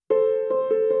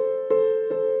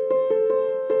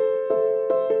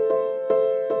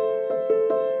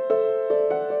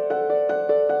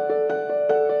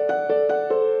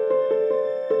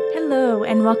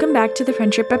and welcome back to the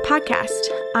Friendship But Podcast.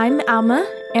 I'm Alma,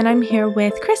 and I'm here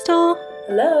with Crystal.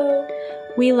 Hello.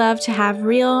 We love to have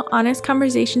real, honest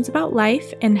conversations about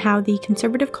life and how the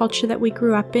conservative culture that we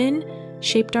grew up in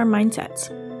shaped our mindsets.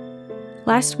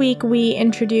 Last week, we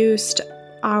introduced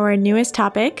our newest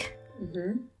topic,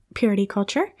 purity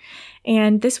culture,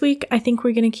 and this week, I think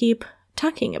we're going to keep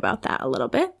talking about that a little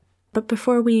bit. But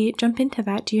before we jump into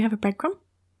that, do you have a breadcrumb?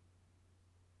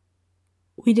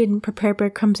 We didn't prepare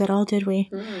breadcrumbs at all, did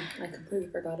we? I completely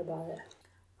forgot about it.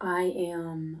 I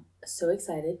am so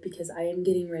excited because I am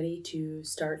getting ready to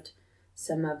start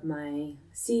some of my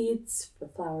seeds for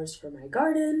flowers for my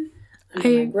garden, under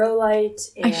my grow light.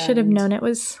 And I should have known it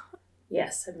was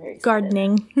yes, I'm very excited.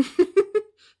 Gardening.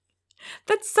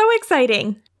 That's so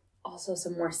exciting. Also,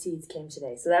 some more seeds came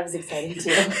today, so that was exciting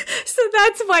too. So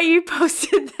that's why you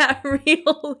posted that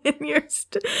reel in your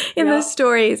the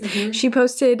stories. Mm-hmm. She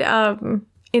posted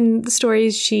in the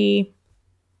stories. She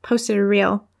posted a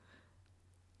reel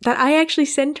that I actually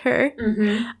sent her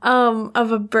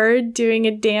of a bird doing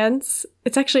a dance.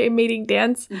 It's actually a mating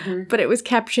dance, but it was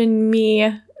captioned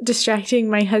me distracting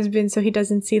my husband so he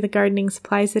doesn't see the gardening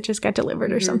supplies that just got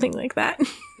delivered or something like that.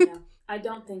 Yeah. I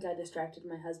don't think I distracted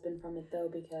my husband from it, though,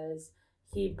 because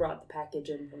he brought the package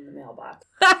in from the mailbox.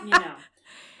 But yeah.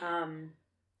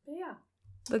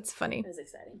 That's funny. It was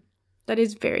exciting. That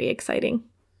is very exciting.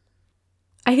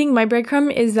 I think my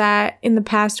breadcrumb is that in the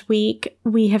past week,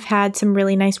 we have had some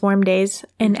really nice warm days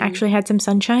and actually had some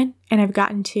sunshine. And I've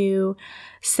gotten to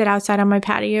sit outside on my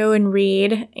patio and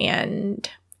read, and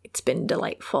it's been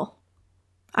delightful.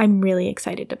 I'm really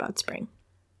excited about spring.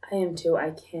 I am too.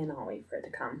 I cannot wait for it to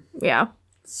come. Yeah.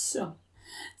 So,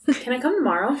 can I come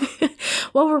tomorrow?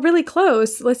 Well, we're really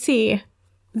close. Let's see.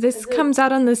 This comes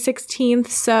out on the 16th,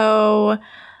 so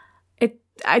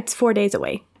it's 4 days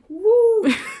away.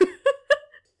 Woo!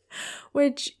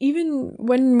 Which, even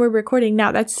when we're recording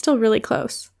now, that's still really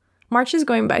close. March is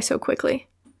going by so quickly.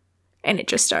 And it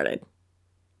just started.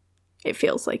 It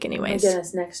feels like anyways. Oh my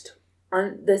goodness,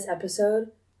 on this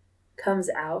episode comes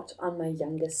out on my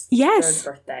youngest third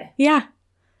birthday. Yeah.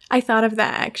 I thought of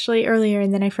that actually earlier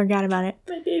and then I forgot about it.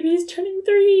 My baby's turning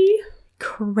 3.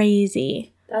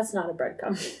 Crazy. That's not a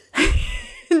breadcrumb.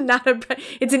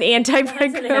 It's an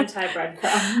anti-breadcrumb. That's an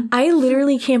anti-breadcrumb. I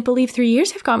literally can't believe 3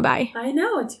 years have gone by. I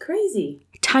know, it's crazy.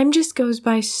 Time just goes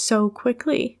by so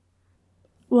quickly.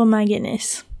 Well, my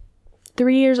goodness.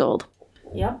 3 years old.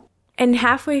 Yep. And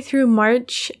halfway through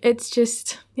March, it's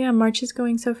just, March is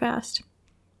going so fast.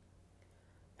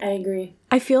 I agree.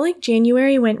 I feel like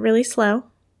January went really slow.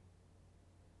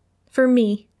 For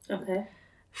me. Okay.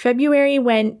 February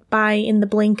went by in the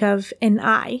blink of an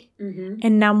eye.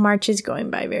 And now March is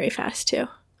going by very fast too.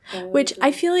 Which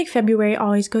I feel like February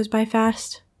always goes by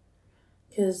fast.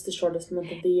 Because it's the shortest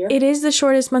month of the year. It is the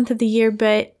shortest month of the year,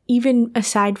 but even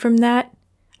aside from that,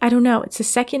 I don't know. It's the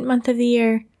second month of the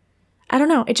year. I don't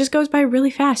know. It just goes by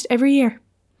really fast every year.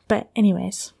 But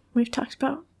anyways, we've talked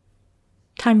about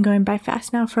time going by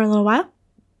fast now for a little while.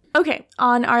 Okay,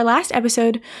 on our last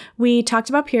episode, we talked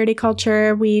about purity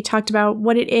culture. We talked about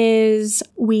what it is.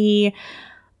 We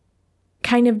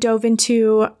kind of dove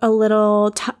into a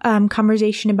little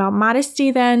conversation about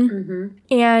modesty then.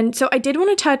 And so I did want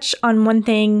to touch on one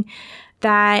thing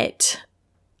that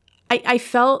I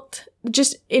felt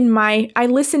just I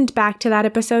listened back to that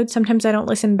episode. Sometimes I don't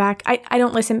listen back. I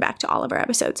don't listen back to all of our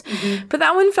episodes. But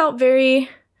that one felt very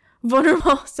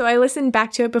vulnerable. So I listened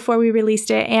back to it before we released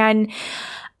it. And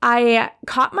I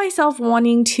caught myself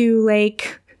wanting to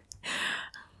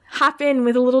hop in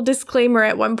with a little disclaimer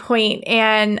at one point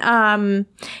and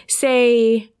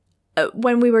say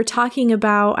when we were talking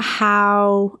about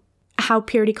how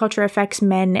purity culture affects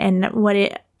men and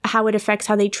how it affects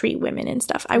how they treat women and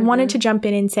stuff. I wanted to jump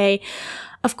in and say,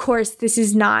 of course, this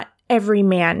is not every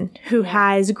man who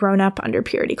has grown up under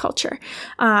purity culture.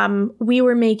 We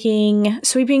were making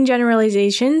sweeping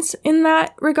generalizations in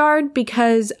that regard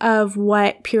because of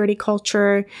what purity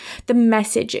culture, the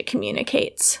message it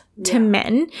communicates to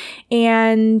men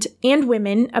and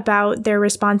women about their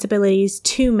responsibilities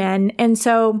to men. And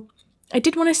so I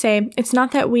did want to say, it's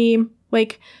not that we,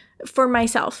 for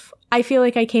myself, I feel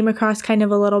like I came across kind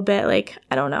of a little bit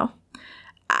I don't know.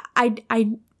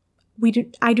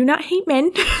 I do not hate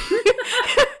men.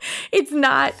 It's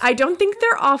not, I don't think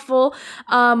they're awful.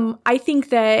 I think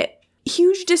that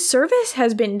huge disservice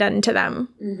has been done to them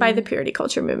by the purity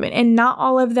culture movement. And not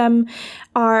all of them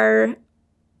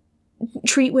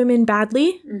treat women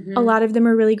badly. A lot of them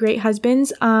are really great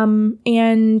husbands.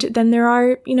 And then there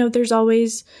are, there's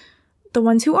always the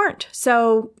ones who aren't.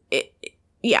 So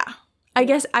I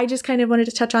guess I just kind of wanted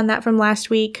to touch on that from last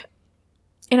week.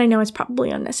 And I know it's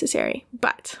probably unnecessary,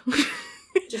 but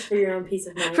just for your own peace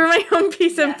of mind. For my own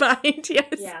peace of mind,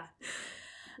 yes. Yeah.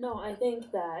 No, I think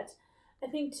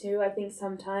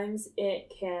sometimes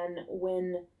it can,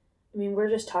 we're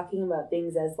just talking about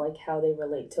things as like how they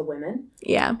relate to women.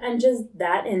 Yeah. And just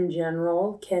that in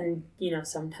general can,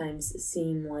 sometimes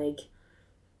seem like,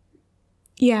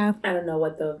 yeah. I don't know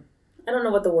what the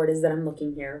word is that I'm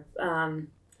looking here. I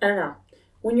don't know.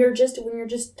 When you're just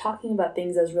talking about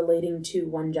things as relating to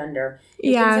one gender,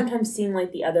 it can sometimes seem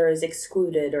like the other is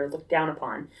excluded or looked down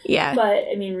upon. Yeah. But,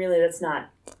 really, that's not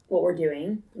what we're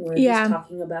doing. We're just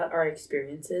talking about our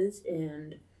experiences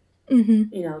and,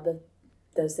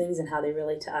 those things and how they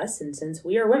relate to us. And since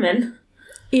we are women,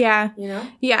 Yeah.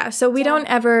 Yeah. So we don't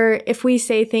ever, if we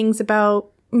say things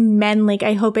about men, like,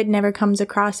 I hope it never comes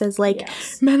across as like,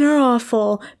 men are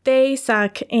awful, they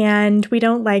suck, and we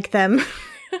don't like them.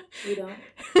 We don't.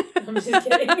 I'm just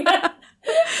kidding.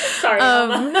 Sorry,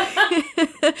 Mama.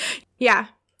 Yeah.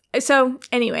 So,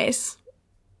 anyways,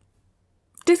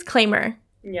 disclaimer.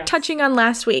 Yes. Touching on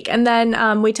last week. And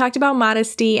then we talked about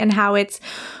modesty and how it's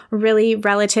really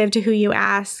relative to who you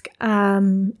ask.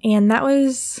 And that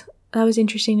was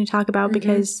interesting to talk about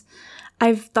because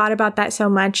I've thought about that so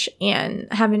much and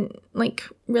haven't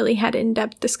really had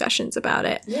in-depth discussions about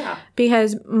it. Yeah.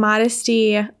 Because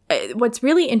modesty, what's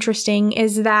really interesting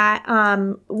is that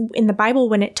in the Bible,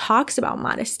 when it talks about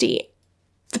modesty,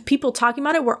 the people talking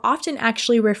about it were often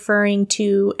actually referring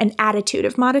to an attitude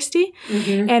of modesty.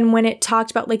 Mm-hmm. And when it talked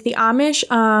about, the Amish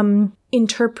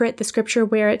interpret the scripture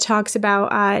where it talks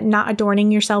about not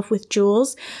adorning yourself with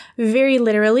jewels very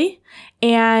literally.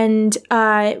 And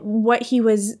what he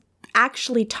was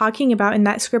actually talking about in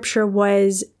that scripture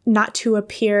was not to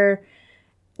appear,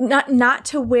 not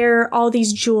to wear all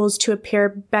these jewels to appear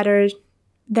better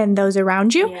than those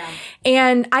around you. Yeah.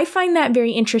 And I find that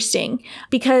very interesting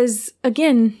because,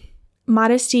 again,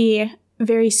 modesty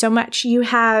varies so much. You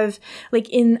have,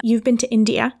 you've been to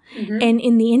India, and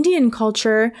in the Indian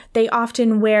culture, they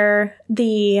often wear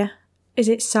is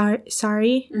it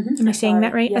sari? Mm-hmm. Am I saying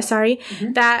that right? Yes. A sari?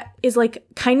 Mm-hmm. That is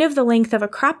kind of the length of a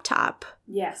crop top.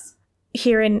 Yes.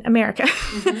 Here in America.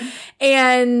 Mm-hmm.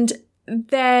 And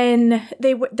then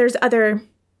there's other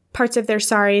parts of their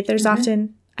sari. There's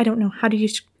often, I don't know, how do you...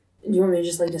 You want me to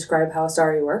just describe how a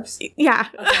sari works? Yeah.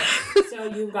 Okay. So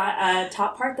you've got a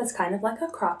top part that's kind of like a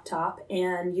crop top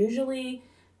and usually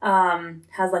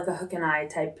has a hook and eye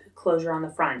type closure on the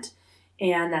front.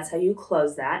 And that's how you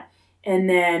close that. And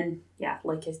then,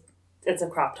 it's a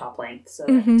crop top length. So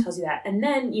that tells you that. And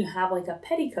then you have a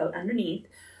petticoat underneath,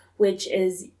 which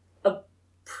is a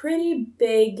pretty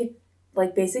big,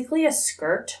 basically a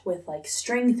skirt with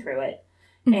string through it.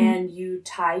 Mm-hmm. And you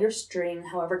tie your string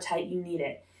however tight you need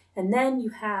it. And then you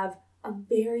have a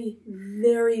very,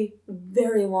 very,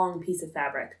 very long piece of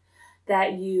fabric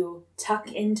that you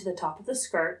tuck into the top of the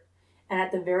skirt. And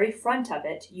at the very front of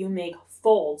it, you make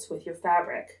folds with your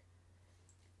fabric.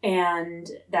 And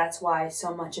that's why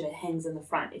so much of it hangs in the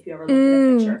front, if you ever look at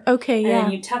a picture. Okay, yeah.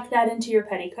 And you tuck that into your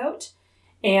petticoat.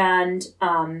 And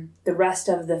the rest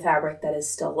of the fabric that is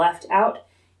still left out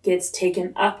gets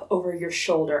taken up over your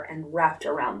shoulder and wrapped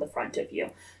around the front of you.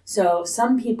 So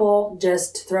some people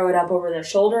just throw it up over their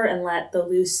shoulder and let the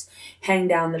loose hang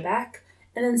down the back.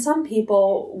 And then some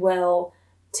people will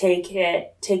take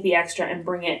the extra and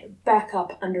bring it back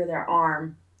up under their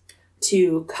arm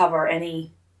to cover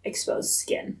any exposed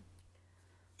skin.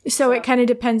 So it kind of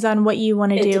depends on what you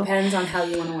want to do. It depends on how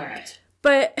you want to wear it.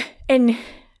 But, and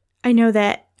I know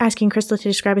that asking Crystal to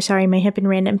describe a sari may have been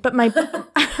random, but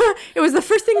it was the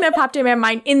first thing that popped in my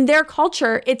mind. In their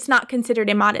culture, it's not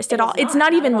considered immodest at all. It's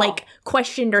not even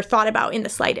questioned or thought about in the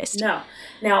slightest. No.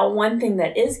 Now, one thing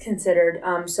that is considered,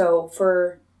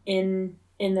 in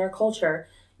their culture,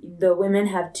 the women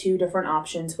have two different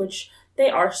options, which they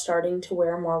are starting to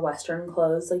wear more Western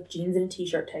clothes, like jeans and a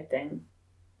t-shirt type thing.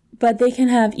 But they can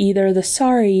have either the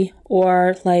sari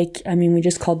or we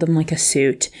just called them a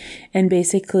suit. And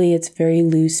basically it's very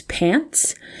loose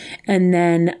pants and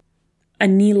then a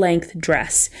knee-length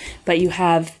dress. But you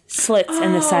have slits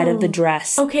in the side of the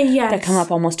dress that come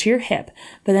up almost to your hip.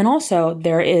 But then also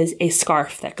there is a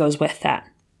scarf that goes with that.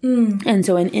 Mm. And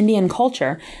so in Indian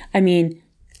culture,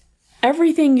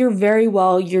 everything you're very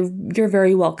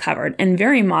well covered and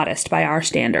very modest by our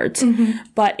standards. Mm-hmm.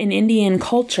 But in Indian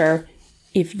culture,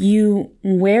 if you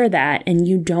wear that and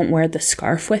you don't wear the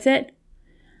scarf with it,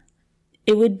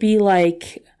 it would be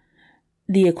like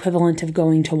the equivalent of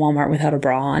going to Walmart without a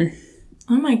bra on.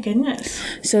 Oh my goodness.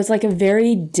 So it's a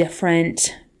very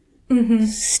different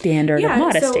standard of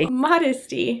modesty. So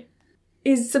modesty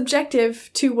is subjective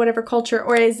to whatever culture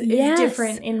or is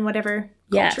different in whatever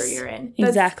culture you're in. That's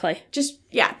exactly.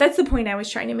 That's the point I was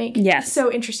trying to make. Yes.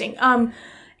 So interesting.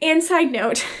 And side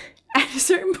note, at a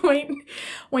certain point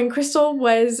when Crystal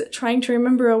was trying to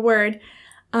remember a word,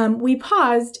 we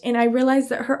paused and I realized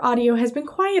that her audio has been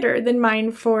quieter than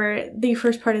mine for the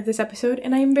first part of this episode,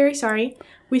 and I am very sorry.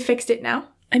 We fixed it now.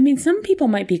 I mean, some people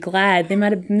might be glad. They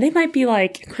might be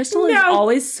like, Crystal is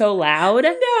always so loud.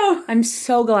 No. I'm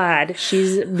so glad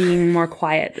she's being more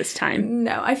quiet this time.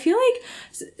 No, I feel like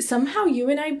somehow you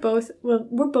and I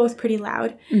we're both pretty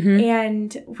loud.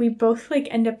 And we both like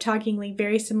end up talking like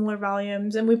very similar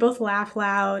volumes, and we both laugh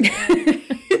loud.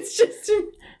 It's just,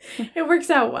 it works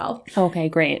out well. Okay,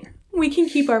 great. We can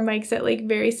keep our mics at like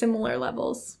very similar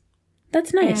levels.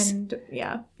 That's nice. And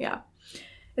yeah.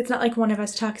 It's not like one of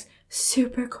us talks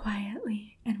super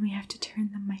quietly and we have to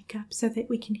turn the mic up so that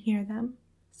we can hear them.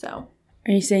 So.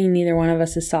 Are you saying neither one of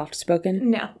us is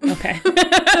soft-spoken? No. Okay.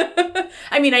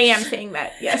 I mean, I am saying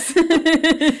that, yes.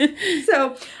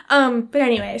 So, but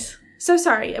anyways, so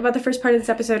sorry about the first part of this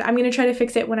episode. I'm going to try to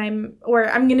fix it I'm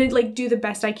going to like do the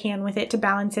best I can with it to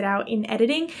balance it out in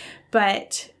editing,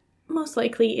 but most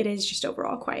likely it is just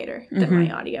overall quieter than my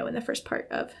audio in the first part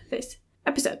of this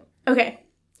episode. Okay.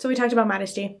 So we talked about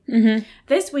modesty.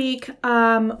 This week,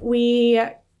 we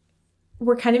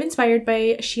were kind of inspired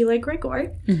by Sheila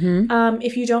Gregor.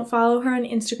 If you don't follow her on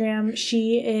Instagram,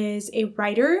 she is a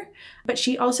writer, but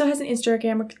she also has an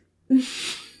Instagram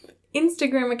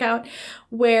account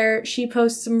where she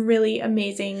posts some really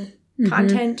amazing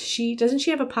content. Doesn't she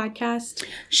have a podcast?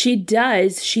 She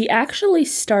does. She actually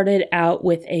started out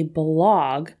with a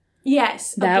blog.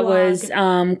 Yes, that was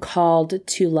called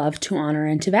To Love, to Honor,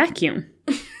 and to Vacuum.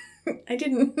 I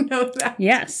didn't know that.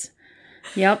 Yes.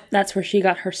 Yep, that's where she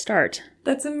got her start.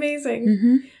 That's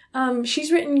amazing.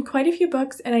 She's written quite a few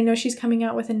books, and I know she's coming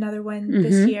out with another one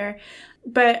this year.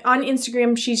 But on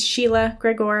Instagram, she's Sheila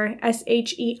Gregor,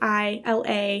 Sheila,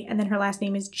 and then her last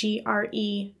name is Gregoire.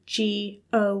 It's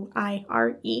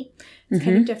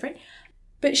kind of different.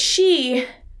 But she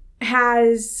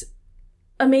has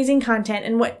amazing content,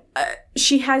 and what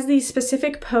she has these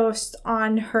specific posts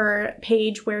on her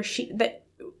page where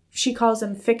she calls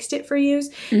them Fixed It For Yous,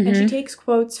 and she takes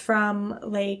quotes from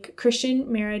like Christian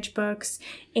marriage books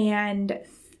and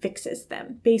fixes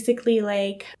them. Basically,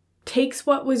 like takes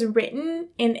what was written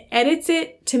and edits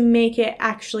it to make it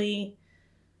actually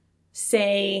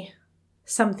say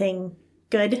something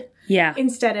good. Yeah.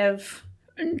 Instead of,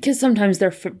 because sometimes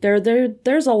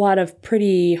there's a lot of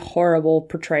pretty horrible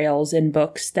portrayals in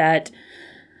books that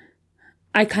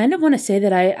I kind of want to say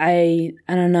that I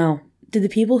don't know. Did the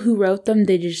people who wrote them,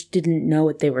 they just didn't know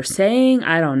what they were saying?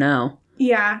 I don't know.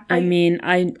 Yeah. I mean,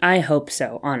 I hope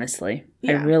so, honestly.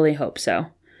 Yeah. I really hope so.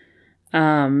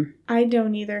 I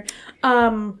don't either. I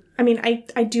mean,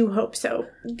 I do hope so.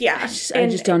 Yeah. I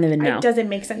just don't even know. It doesn't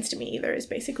make sense to me either, is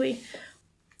basically.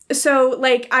 So,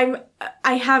 like, I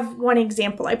have one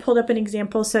example. I pulled up an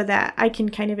example so that I can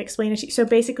kind of explain it to you. So,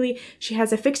 basically, she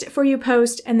has a Fixed It For You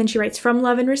post, and then she writes From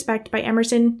Love and Respect by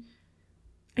Emerson.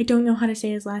 I don't know how to say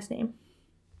his last name.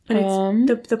 But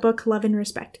it's the book Love and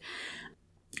Respect.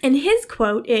 And his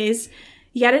quote is,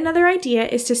 "Yet another idea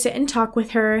is to sit and talk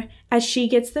with her as she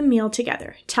gets the meal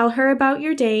together. Tell her about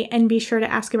your day and be sure to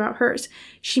ask about hers.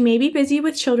 She may be busy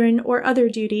with children or other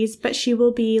duties, but she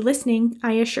will be listening,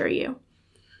 I assure you."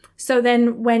 So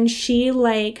then when she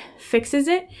fixes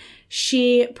it,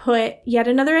 she put, "Yet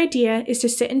another idea is to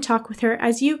sit and talk with her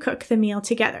as you cook the meal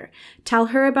together. Tell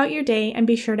her about your day and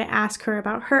be sure to ask her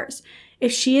about hers.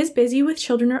 If she is busy with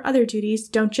children or other duties,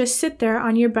 don't just sit there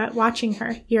on your butt watching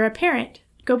her. You're a parent.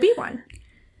 Go be one."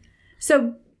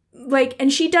 So,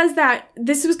 and she does that.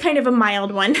 This was kind of a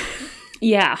mild one.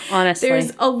 Yeah, honestly.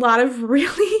 There's a lot of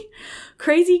really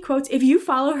crazy quotes. If you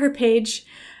follow her page,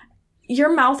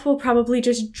 your mouth will probably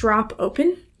just drop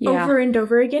open over and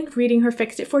over again reading her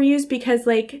Fixed It For Yous, because,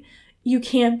 you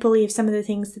can't believe some of the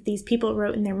things that these people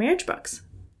wrote in their marriage books.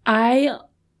 I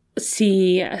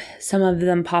see some of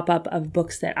them pop up of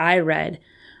books that I read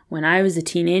when I was a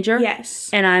teenager. Yes.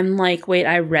 And I'm like, wait,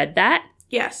 I read that?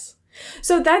 Yes.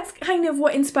 So that's kind of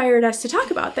what inspired us to talk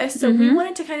about this. So we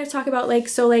wanted to kind of talk about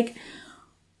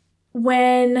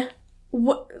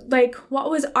what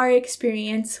was our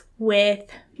experience with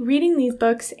reading these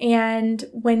books, and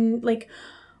when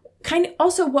kind of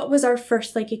also what was our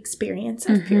first experience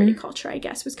of purity culture, I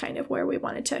guess, was kind of where we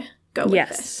wanted to go with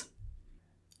this.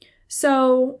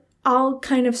 So I'll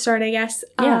kind of start, I guess.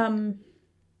 Yeah.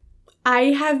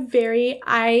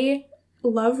 I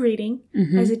love reading.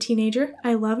 As a teenager.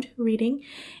 I loved reading.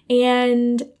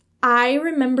 And I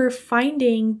remember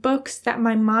finding books that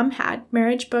my mom had,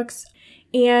 marriage books,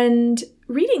 and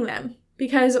reading them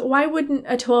Because why wouldn't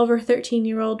a 12 or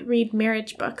 13-year-old read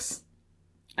marriage books?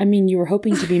 I mean, you were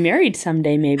hoping to be married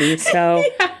someday, maybe. So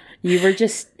Yeah. you were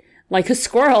just like a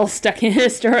squirrel stuck in a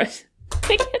store.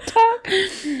 I can't talk.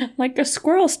 Like a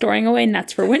squirrel storing away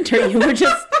nuts for winter. You were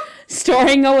just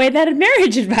storing away that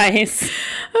marriage advice.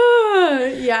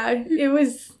 Yeah, it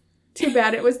was too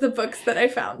bad. It was the books that I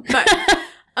found. But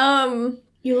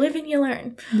you live and you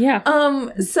learn. Yeah.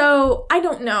 So I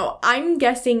don't know. I'm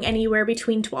guessing anywhere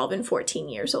between 12 and 14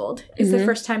 years old is the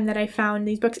first time that I found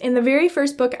these books. And the very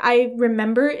first book I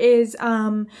remember is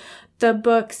the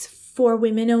books For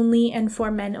Women Only and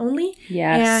For Men Only.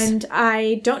 Yes. And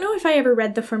I don't know if I ever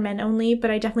read the For Men Only,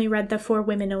 but I definitely read the For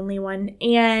Women Only one.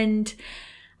 And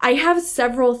I have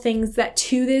several things that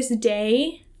to this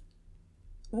day,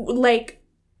 like,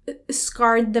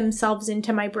 scarred themselves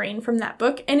into my brain from that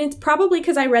book. And it's probably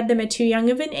because I read them at too young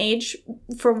of an age,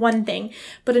 for one thing.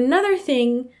 But another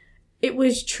thing, it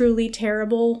was truly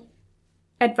terrible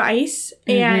advice.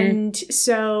 And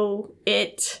so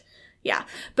yeah.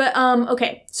 But,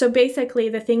 okay. So basically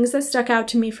the things that stuck out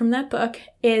to me from that book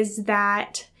is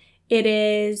that it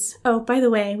is, oh, by the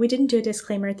way, we didn't do a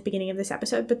disclaimer at the beginning of this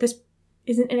episode, but this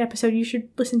isn't an episode you should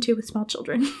listen to with small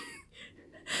children.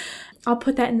 I'll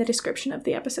put that in the description of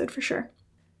the episode for sure.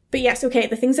 But yes, okay,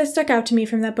 the things that stuck out to me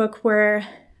from that book were,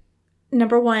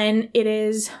 number one, it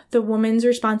is the woman's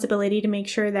responsibility to make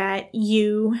sure that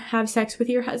you have sex with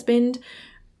your husband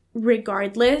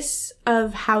regardless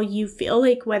of how you feel,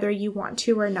 like whether you want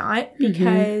to or not,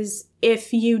 because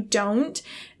if you don't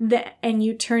and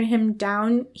you turn him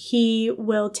down, he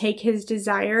will take his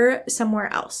desire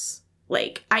somewhere else,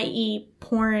 like i.e.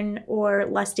 porn or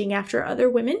lusting after other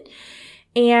women.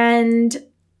 And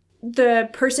the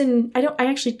person, I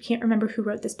actually can't remember who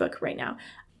wrote this book right now.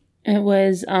 It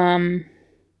was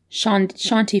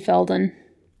Shanti Feldon.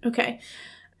 Okay.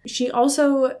 She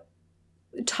also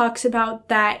talks about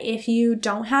that if you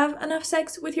don't have enough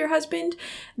sex with your husband,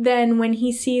 then when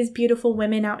he sees beautiful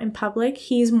women out in public,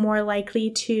 he's more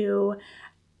likely to,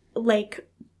 like,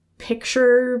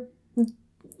 picture...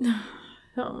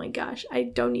 Oh my gosh, I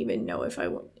don't even know if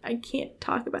I can't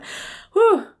talk about...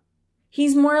 Whew!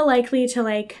 He's more likely to,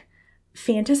 like,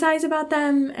 fantasize about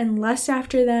them and lust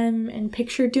after them and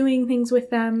picture doing things with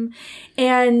them.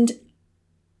 And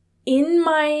in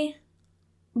my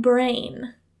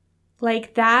brain,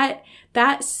 like, that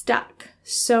stuck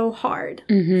so hard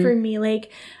for me. Like,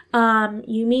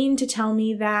 you mean to tell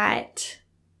me that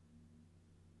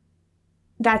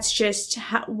that's just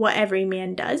what every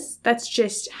man does? That's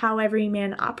just how every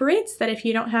man operates? That if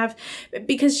you don't have...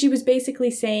 Because she was basically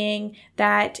saying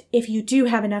that if you do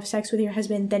have enough sex with your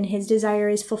husband, then his desire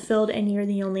is fulfilled and you're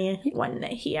the only one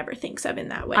that he ever thinks of in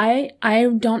that way. I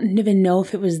don't even know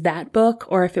if it was that book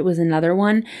or if it was another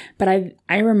one, but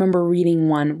I remember reading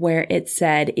one where it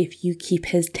said if you keep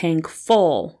his tank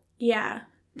full, yeah,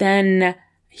 then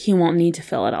he won't need to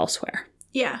fill it elsewhere.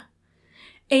 Yeah.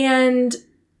 And...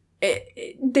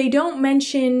 they don't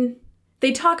mention,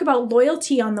 they talk about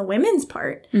loyalty on the women's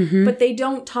part, but they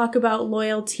don't talk about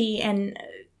loyalty and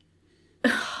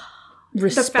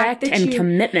respect and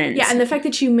commitment. Yeah, and the fact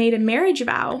that you made a marriage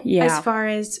vow as far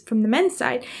as from the men's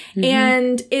side.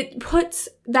 And it puts,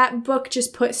 that book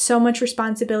just puts so much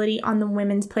responsibility on the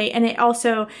women's plate. And it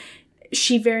also,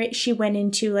 she went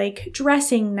into, like,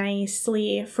 dressing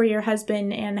nicely for your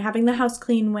husband and having the house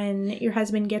clean when your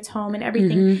husband gets home and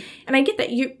everything. And I get that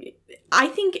I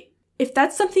think if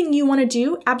that's something you want to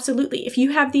do, absolutely. If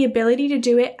you have the ability to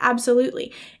do it,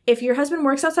 absolutely. If your husband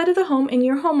works outside of the home and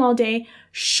you're home all day,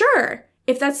 sure.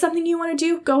 If that's something you want to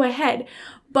do, go ahead.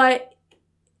 But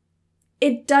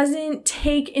it doesn't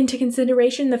take into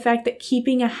consideration the fact that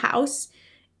keeping a house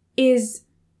is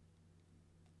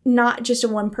not just a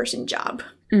one-person job.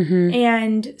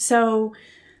 And so,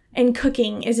 and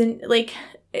cooking isn't, like,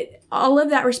 all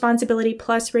of that responsibility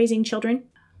plus raising children.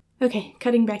 Okay,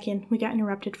 cutting back in. We got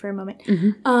interrupted for a moment.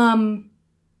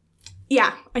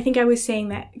 Yeah, I think I was saying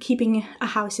that keeping a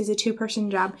house is a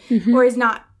two-person job, or is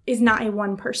not a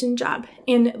one-person job.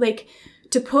 And, like,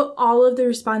 to put all of the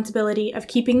responsibility of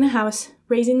keeping the house,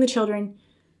 raising the children,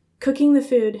 cooking the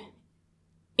food,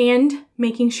 and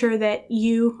making sure that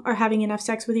you are having enough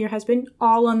sex with your husband,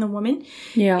 all on the woman,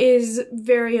 is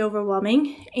very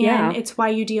overwhelming. And it's why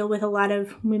you deal with a lot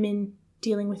of women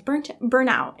dealing with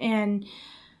burnout and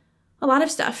a lot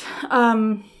of stuff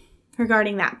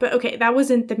regarding that. But okay, that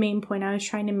wasn't the main point I was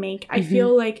trying to make. I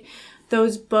feel like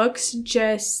those books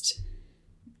just,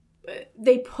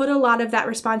 they put a lot of that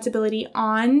responsibility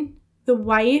on the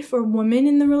wife or woman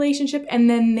in the relationship, and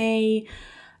then they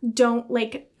don't,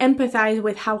 like, empathize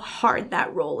with how hard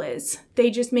that role is. They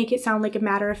just make it sound like a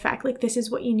matter of fact, like, this is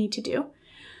what you need to do.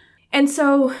 And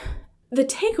so the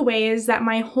takeaway is that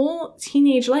my whole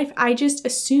teenage life, I just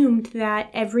assumed that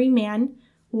every man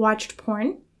watched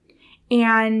porn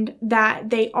and that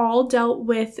they all dealt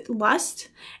with lust,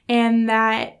 and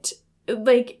that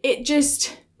like it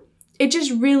just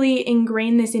really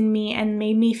ingrained this in me and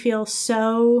made me feel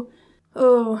so,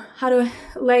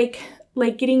 like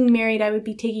getting married, I would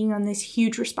be taking on this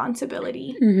huge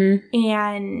responsibility. Mm-hmm.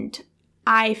 And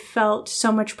I felt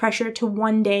so much pressure to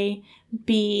one day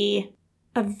be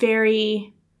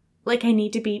I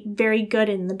need to be very good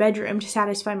in the bedroom to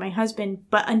satisfy my husband.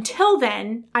 But until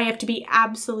then, I have to be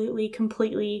absolutely,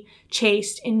 completely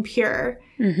chaste and pure,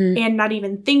 mm-hmm. and not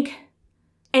even think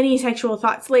any sexual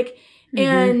thoughts. Like, mm-hmm.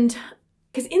 and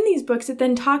because in these books, it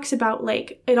then talks about,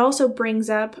 like, it also brings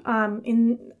up,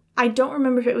 I don't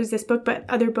remember if it was this book, but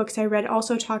other books I read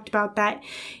also talked about that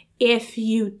if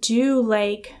you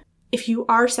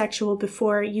are sexual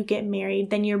before you get married,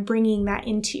 then you're bringing that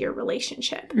into your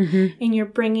relationship. Mm-hmm. And you're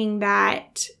bringing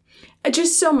that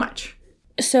just so much.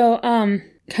 So,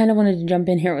 kind of wanted to jump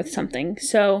in here with something.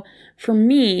 So, for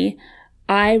me,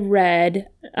 I read,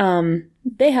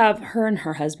 they have, her and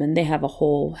her husband, they have a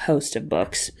whole host of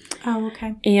books. Oh,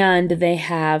 okay. And they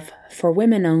have for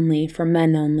women only, for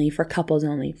men only, for couples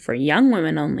only, for young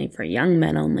women only, for young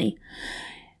men only.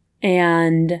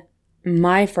 And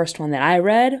my first one that I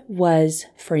read was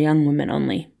for young women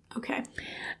only. Okay.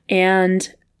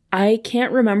 And I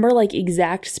can't remember like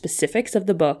exact specifics of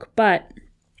the book, but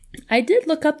I did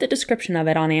look up the description of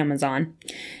it on Amazon.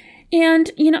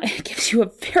 And, it gives you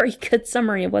a very good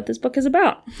summary of what this book is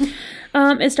about.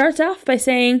 It starts off by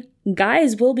saying,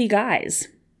 guys will be guys.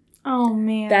 Oh,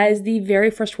 man. That is the very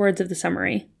first words of the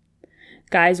summary.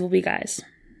 Guys will be guys.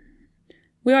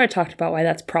 We already talked about why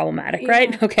that's problematic,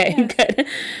 right? Okay, yes. Good.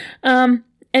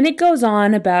 And it goes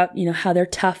on about, how they're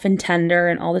tough and tender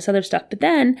and all this other stuff. But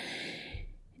then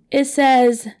it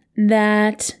says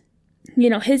that,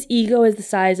 his ego is the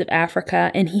size of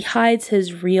Africa and he hides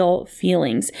his real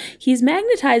feelings. He's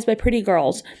magnetized by pretty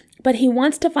girls, but he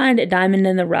wants to find a diamond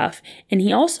in the rough. And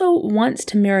he also wants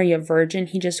to marry a virgin.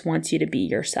 He just wants you to be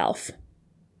yourself.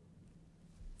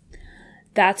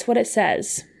 That's what it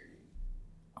says.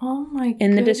 Oh my goodness.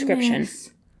 In the description.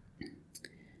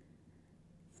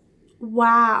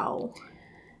 Wow.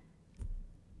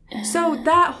 So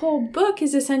that whole book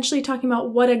is essentially talking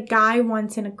about what a guy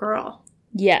wants in a girl.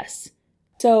 Yes.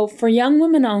 So For Young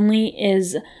Women Only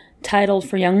is titled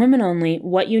For Young Women Only,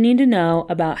 What You Need to Know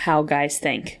About How Guys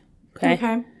Think.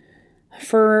 Okay.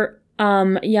 For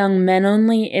Young Men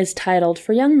Only is titled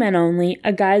For Young Men Only,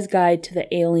 A Guy's Guide to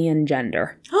the Alien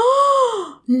Gender.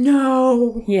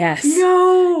 No. Yes.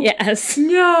 No. Yes.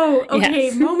 No. Okay,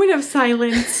 yes. Moment of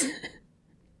silence.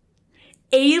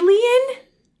 Alien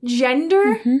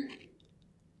gender? Mm-hmm.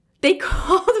 They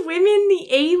called women the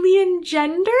alien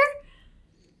gender?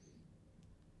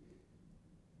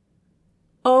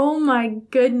 Oh my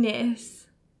goodness.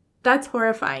 That's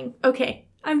horrifying. Okay,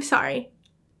 I'm sorry.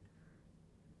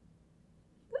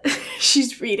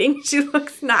 She's reading. She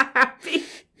looks not happy.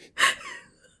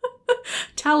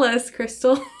 Tell us,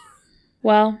 Crystal.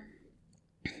 Well,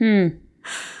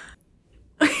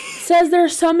 says there are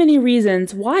so many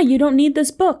reasons why you don't need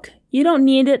this book. You don't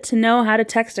need it to know how to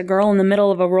text a girl in the middle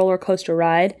of a roller coaster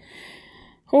ride,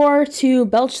 or to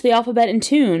belch the alphabet in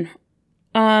tune.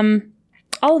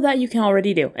 All of that you can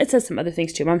already do. It says some other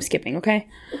things too, but I'm skipping, okay?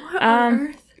 What on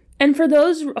earth? And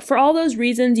for all those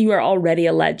reasons, you are already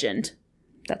a legend.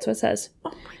 That's what it says. Oh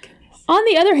my goodness. On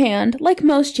the other hand, like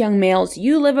most young males,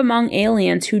 you live among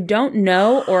aliens who don't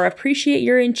know or appreciate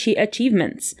your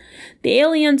achievements. The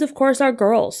aliens, of course, are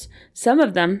girls. Some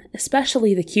of them,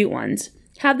 especially the cute ones,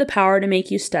 have the power to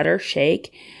make you stutter,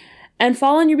 shake, and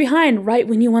fall on your behind right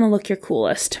when you want to look your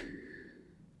coolest.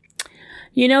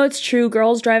 It's true,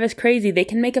 girls drive us crazy. They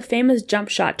can make a famous jump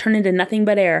shot turn into nothing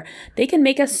but air. They can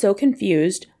make us so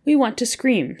confused, we want to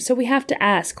scream. So we have to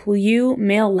ask, will you,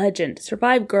 male legend,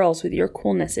 survive girls with your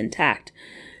coolness intact?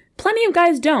 Plenty of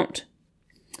guys don't.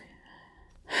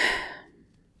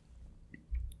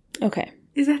 Okay.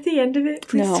 Is that the end of it?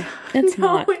 Please no, it's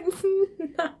not. No,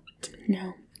 it's not.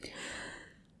 No.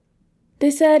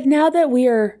 They said, now that we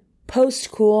are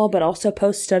post-cool, but also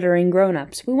post-stuttering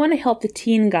grown-ups, we want to help the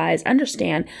teen guys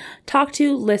understand, talk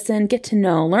to, listen, get to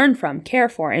know, learn from, care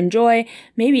for, enjoy,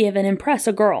 maybe even impress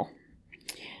a girl.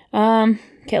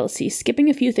 Okay, let's see. Skipping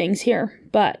a few things here,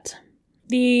 but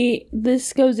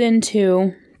this goes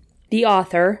into the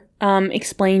author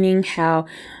explaining how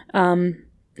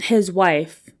his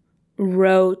wife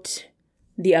wrote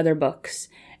the other books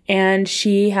And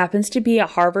she happens to be a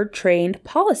Harvard-trained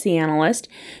policy analyst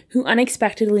who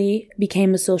unexpectedly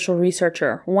became a social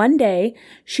researcher. One day,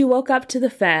 she woke up to the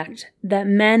fact that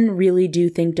men really do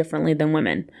think differently than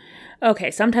women.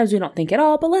 Okay, sometimes we don't think at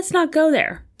all, but let's not go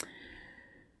there.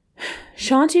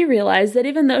 Shanti realized that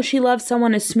even though she loved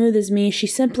someone as smooth as me, she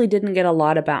simply didn't get a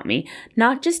lot about me.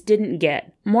 Not just didn't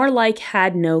get, more like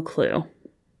had no clue.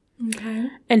 Okay.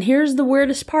 And here's the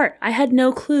weirdest part. I had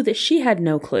no clue that she had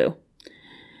no clue.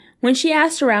 When she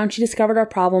asked around, she discovered our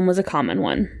problem was a common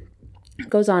one.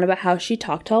 It goes on about how she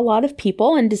talked to a lot of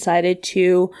people and decided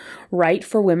to write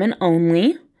for women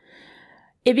only.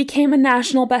 It became a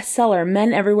national bestseller.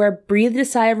 Men everywhere breathed a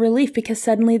sigh of relief because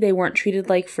suddenly they weren't treated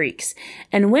like freaks.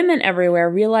 And women everywhere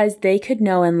realized they could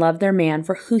know and love their man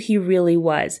for who he really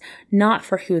was, not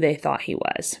for who they thought he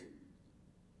was.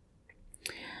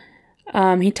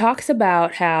 He talks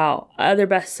about how other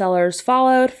bestsellers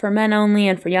followed for men only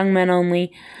and for young men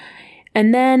only.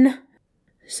 And then,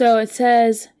 so it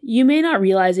says, you may not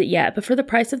realize it yet, but for the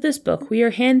price of this book, we are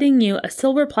handing you a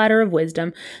silver platter of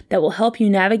wisdom that will help you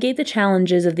navigate the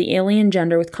challenges of the alien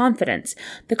gender with confidence.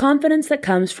 The confidence that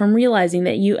comes from realizing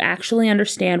that you actually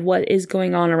understand what is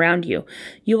going on around you.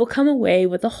 You will come away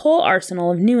with a whole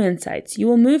arsenal of new insights. You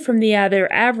will move from the other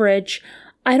average,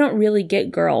 I don't really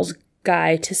get girls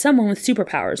guy to someone with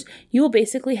superpowers. You will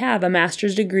basically have a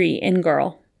master's degree in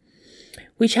girl.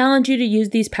 We challenge you to use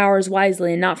these powers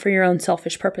wisely and not for your own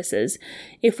selfish purposes.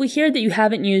 If we hear that you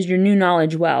haven't used your new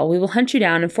knowledge well, we will hunt you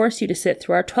down and force you to sit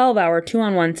through our 12-hour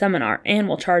 2-on-1 seminar, and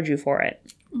we'll charge you for it.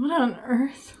 What on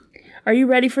earth? Are you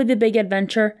ready for the big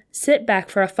adventure? Sit back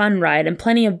for a fun ride and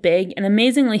plenty of big and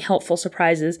amazingly helpful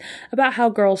surprises about how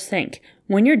girls think.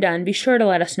 When you're done, be sure to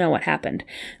let us know what happened.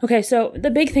 Okay, so the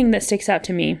big thing that sticks out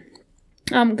to me,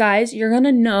 guys, you're going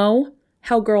to know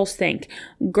how girls think.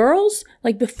 Girls,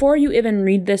 like before you even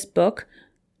read this book,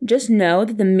 just know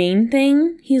that the main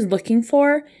thing he's looking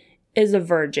for is a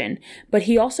virgin. But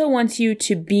he also wants you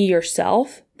to be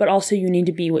yourself, but also you need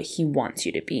to be what he wants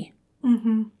you to be.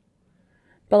 Mm-hmm.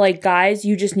 But like guys,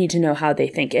 you just need to know how they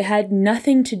think. It had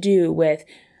nothing to do with,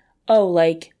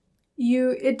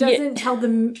 it doesn't tell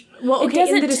them, well, okay,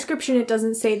 in the description it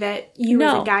doesn't say that you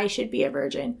as a guy should be a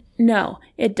virgin. No,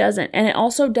 it doesn't. And it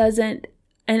also doesn't,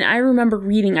 and I remember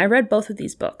I read both of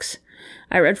these books.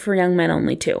 I read For Young Men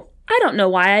Only too. I don't know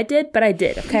why I did, but I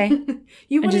did, okay?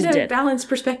 You wanted a balanced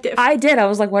perspective. I did. I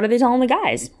was like, what are they telling the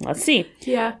guys? Let's see.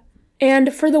 Yeah.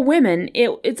 And for the women,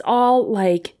 it's all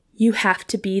like, you have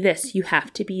to be this, you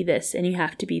have to be this, and you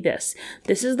have to be this.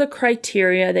 This is the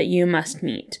criteria that you must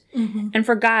meet. Mm-hmm. And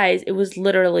for guys, it was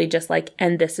literally just like,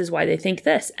 and this is why they think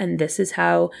this, and this is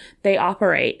how they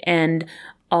operate. And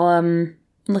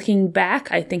looking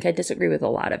back, I think I disagree with a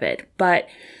lot of it. But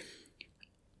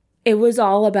it was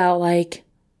all about like,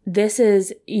 this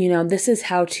is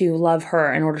how to love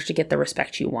her in order to get the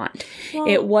respect you want. Well,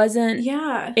 it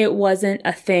wasn't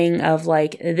a thing of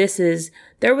like,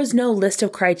 there was no list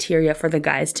of criteria for the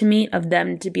guys to meet of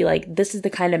them to be like, this is the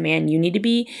kind of man you need to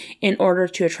be in order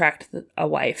to attract a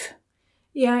wife.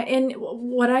 Yeah, and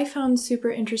what I found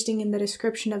super interesting in the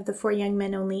description of the For Young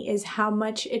Men Only is how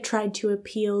much it tried to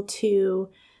appeal to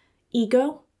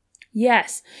ego.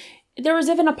 Yes. There was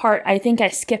even a part, I think I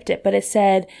skipped it, but it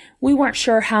said we weren't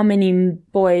sure how many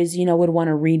boys, would want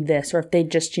to read this or if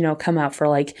they'd just, come out for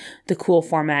like the cool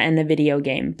format in a video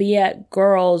game. But yet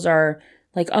girls are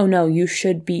like, oh no, you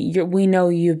should be, we know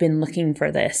you've been looking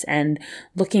for this and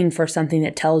looking for something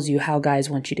that tells you how guys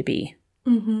want you to be.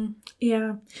 Mm-hmm.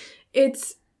 Yeah.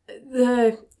 It's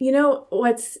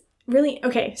what's really,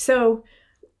 okay, so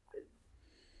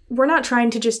we're not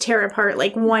trying to just tear apart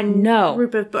like one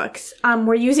group of books.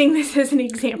 We're using this as an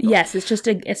example. Yes, it's just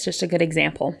a good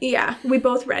example. Yeah, we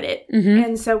both read it, mm-hmm.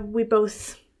 and so we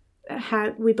both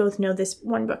know this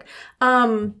one book.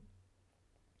 The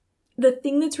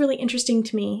thing that's really interesting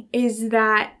to me is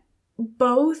that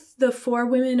both the For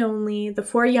Women Only, the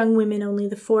For Young Women Only,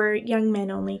 the For Young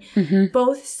Men Only, mm-hmm.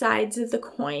 both sides of the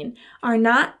coin are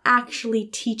not actually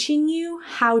teaching you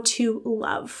how to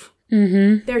love.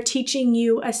 Mm-hmm. They're teaching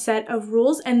you a set of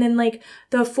rules. And then like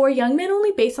the For Young Men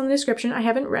Only, based on the description, I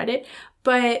haven't read it,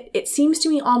 but it seems to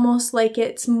me almost like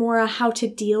it's more a how to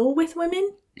deal with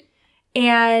women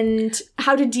and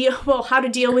how to deal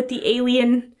with the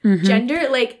alien mm-hmm. gender.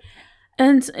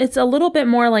 And it's a little bit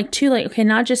more like too, like, okay,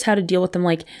 not just how to deal with them,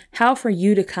 like how for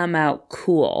you to come out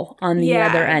cool on the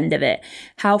other end of it.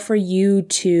 How for you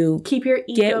to keep your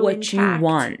ego get what intact. You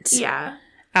want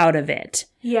out of it.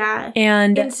 Yeah.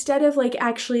 And instead of like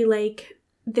actually like,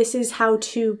 this is how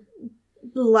to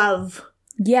love.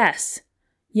 Yes.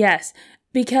 Yes.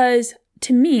 Because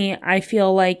to me, I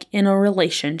feel like in a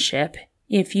relationship,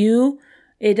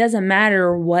 It doesn't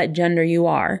matter what gender you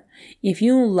are. If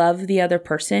you love the other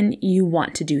person, you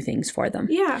want to do things for them.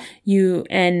 Yeah.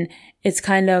 And it's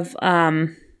kind of,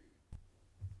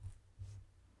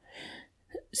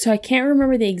 so I can't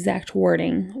remember the exact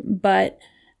wording, but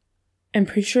I'm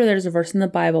pretty sure there's a verse in the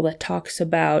Bible that talks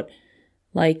about,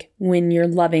 like, when you're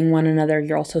loving one another,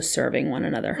 you're also serving one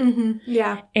another. Mm-hmm.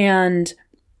 Yeah. And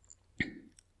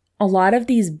a lot of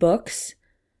these books,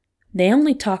 they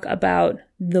only talk about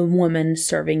the woman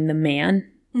serving the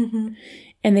man. Mm-hmm.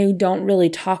 And they don't really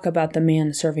talk about the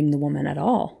man serving the woman at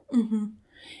all. Mm-hmm.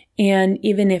 And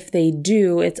even if they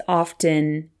do, it's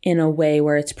often in a way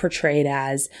where it's portrayed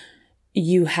as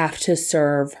you have to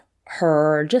serve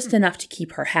her just enough to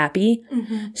keep her happy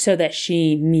so that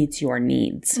she meets your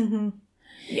needs. Mm-hmm.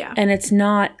 Yeah. And it's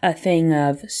not a thing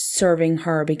of serving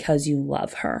her because you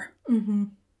love her. Mm-hmm.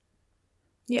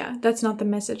 Yeah, that's not the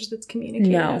message that's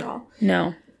communicated at all.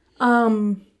 No.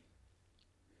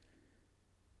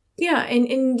 Yeah,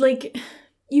 and like,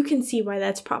 you can see why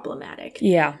that's problematic.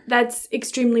 Yeah. That's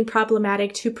extremely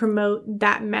problematic to promote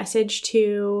that message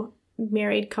to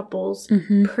married couples,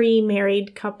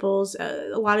 pre-married couples.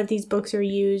 A lot of these books are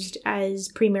used as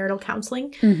premarital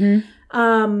counseling.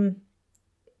 Mm-hmm.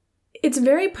 It's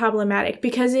very problematic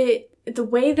because the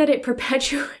way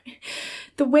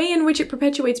in which it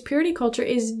perpetuates purity culture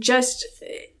is just,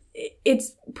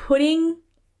 it's putting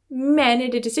men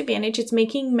at a disadvantage. It's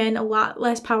making men a lot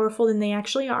less powerful than they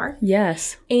actually are.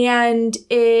 Yes. And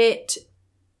it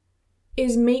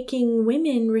is making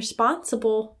women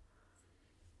responsible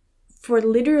for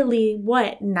literally,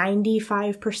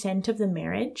 95% of the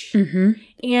marriage? Mm-hmm.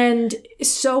 And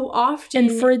so often...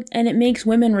 And it makes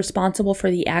women responsible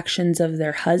for the actions of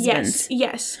their husbands.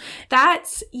 Yes.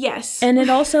 Yes. And it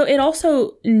also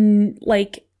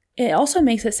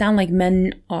makes it sound like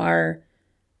men are...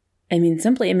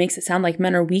 simply it makes it sound like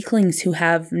men are weaklings who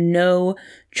have no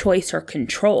choice or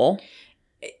control.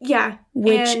 Yeah.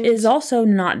 Which is also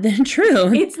not the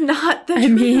truth. It's not the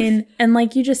truth. And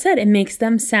like you just said, it makes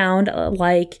them sound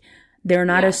like they're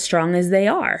not as strong as they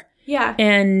are. Yeah.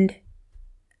 And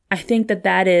I think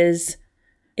it is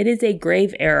a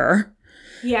grave error.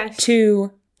 Yes.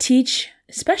 To teach,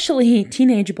 especially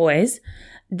teenage boys,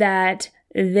 that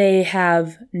they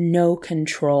have no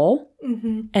control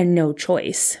and no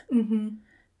choice. Mm-hmm.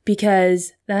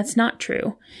 Because that's not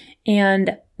true.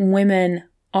 And women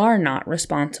are not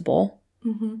responsible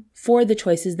for the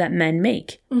choices that men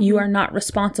make. Mm-hmm. You are not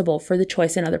responsible for the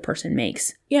choice another person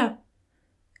makes. Yeah.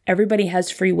 Everybody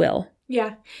has free will.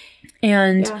 Yeah.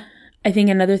 And I think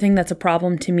another thing that's a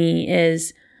problem to me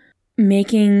is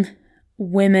making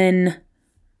women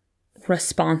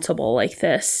responsible like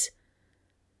this.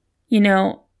 In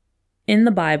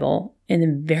the Bible, in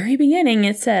the very beginning,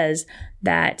 it says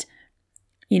that,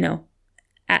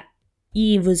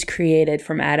 Eve was created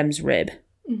from Adam's rib.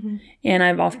 Mm-hmm. And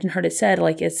I've often heard it said,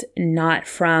 like, it's not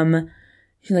from,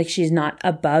 like, she's not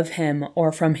above him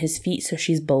or from his feet, so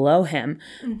she's below him,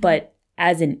 but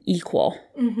as an equal.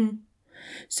 Mm-hmm.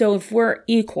 So if we're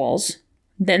equals,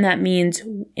 then that means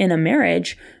in a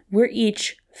marriage, we're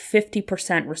each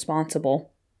 50%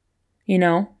 responsible.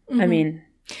 Mm-hmm.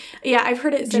 Yeah, I've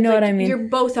heard it said, you know what I mean? You're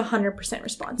both 100%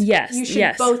 responsible. Yes, you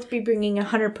should both be bringing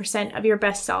 100% of your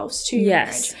best selves to your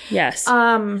marriage. Yes.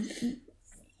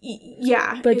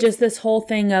 Yeah. But just this whole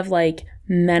thing of, like,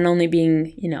 men only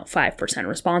being, 5%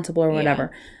 responsible or whatever.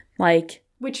 Yeah. Like,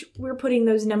 which we're putting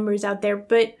those numbers out there,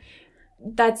 but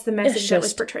that's the message that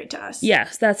was portrayed to us.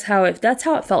 Yes, that's how it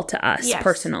felt to us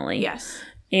personally. Yes.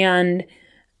 And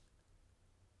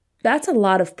that's a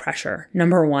lot of pressure,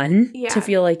 number one, to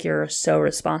feel like you're so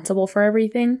responsible for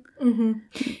everything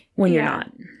when you're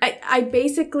not. I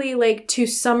basically, like, to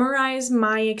summarize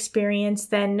my experience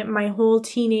then, my whole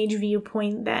teenage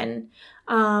viewpoint then,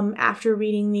 after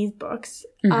reading these books,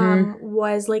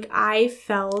 was, like, I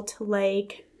felt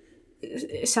like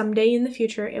someday in the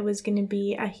future it was going to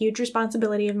be a huge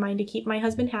responsibility of mine to keep my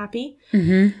husband happy.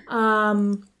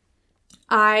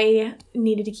 I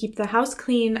needed to keep the house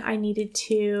clean. I needed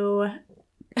to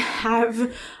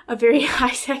have a very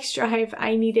high sex drive.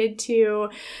 I needed to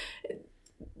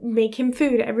make him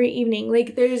food every evening.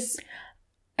 Like, there's...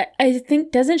 I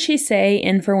think, doesn't she say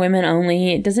in For Women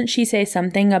Only, doesn't she say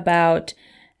something about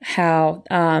how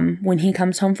when he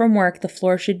comes home from work, the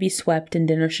floor should be swept and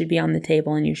dinner should be on the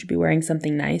table and you should be wearing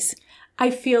something nice? I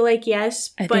feel like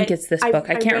yes. I think it's this book.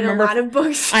 I can't remember. A lot of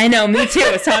books. I know, me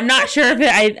too. So I'm not sure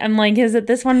if I'm like, is it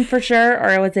this one for sure,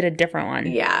 or was it a different one?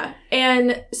 Yeah.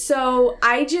 And so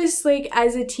I just, like,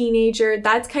 as a teenager,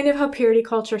 that's kind of how purity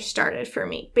culture started for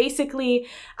me. Basically,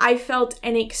 I felt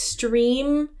an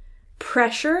extreme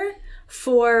pressure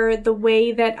for the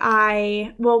way that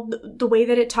the way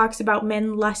that it talks about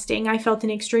men lusting. I felt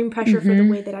an extreme pressure for the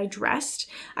way that I dressed.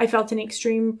 I felt an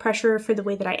extreme pressure for the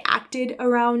way that I acted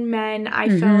around men.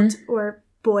 I felt, or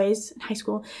boys in high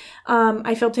school,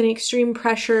 I felt an extreme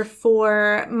pressure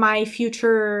for my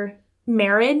future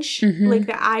marriage, like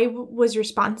that I was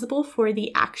responsible for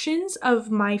the actions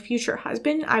of my future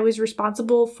husband. I was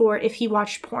responsible for if he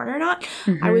watched porn or not.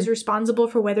 I was responsible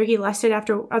for whether he lusted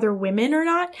after other women or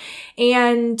not.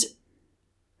 And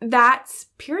that's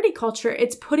purity culture.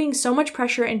 It's putting so much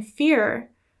pressure and fear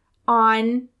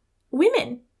on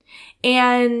women.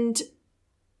 And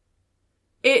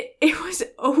it was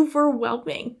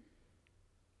overwhelming.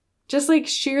 Just like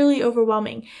sheerly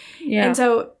overwhelming. Yeah. And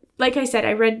so, like I said,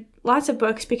 I read lots of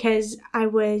books because I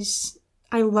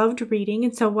loved reading.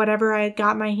 And so whatever I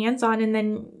got my hands on, and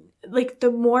then like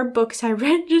the more books I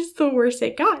read, just the worse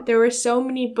it got. There were so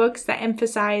many books that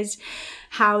emphasized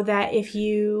how that if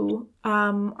you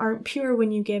aren't pure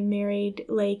when you get married,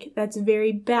 like that's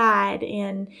very bad.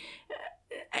 And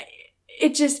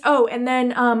it just, and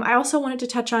then I also wanted to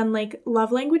touch on like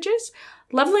love languages.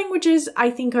 Love languages, I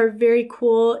think, are very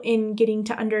cool in getting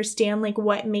to understand like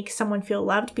what makes someone feel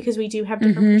loved, because we do have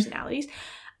different personalities.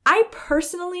 I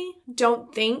personally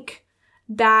don't think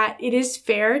that it is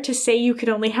fair to say you could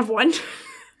only have one.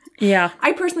 Yeah.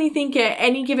 I personally think at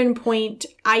any given point,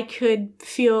 I could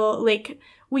feel like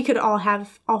we could all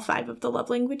have all 5 of the love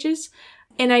languages.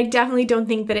 And I definitely don't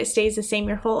think that it stays the same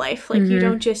your whole life. Like you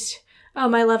don't just,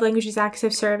 my love language is acts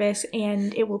of service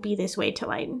and it will be this way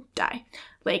till I die.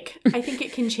 Like, I think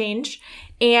it can change.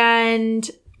 And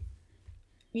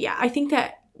yeah, I think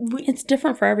that it's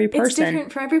different for every person. It's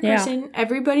different for every person. Yeah.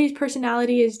 Everybody's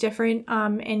personality is different.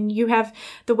 And you have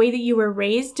the way that you were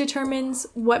raised determines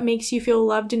what makes you feel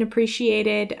loved and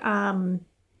appreciated.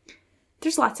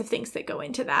 There's lots of things that go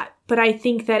into that. But I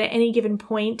think that at any given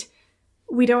point,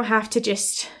 we don't have to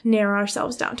just narrow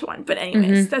ourselves down to one. But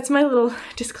anyways, that's my little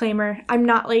disclaimer. I'm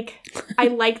not like, I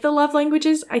like the love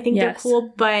languages. I think they're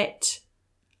cool, but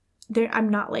I'm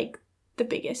not like the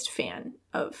biggest fan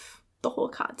of the whole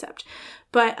concept.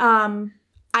 But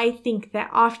I think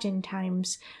that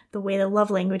oftentimes the way the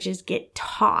love languages get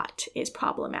taught is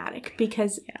problematic,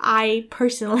 because I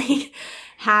personally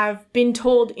have been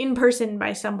told in person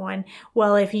by someone,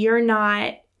 well, if you're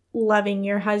not loving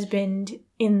your husband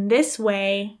in this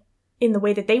way, in the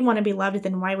way that they want to be loved,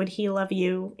 then why would he love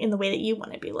you in the way that you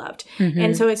want to be loved?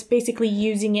 And so it's basically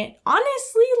using it,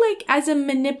 honestly, like as a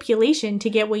manipulation to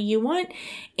get what you want.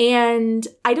 And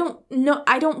I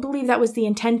don't believe that was the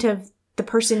intent of the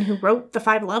person who wrote the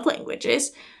 5 love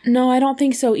languages. No, I don't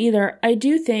think so either. I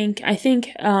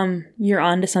think you're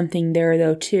onto something there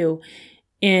though too.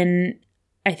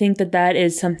 I think that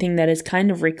is something that is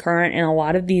kind of recurrent in a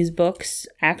lot of these books,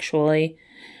 actually,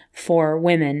 for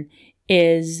women,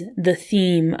 is the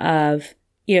theme of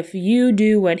if you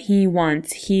do what he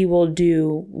wants, he will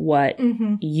do what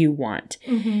you want.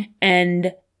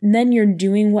 And then you're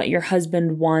doing what your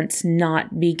husband wants,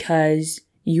 not because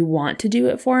you want to do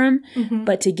it for him,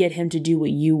 but to get him to do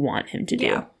what you want him to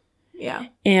do. Yeah.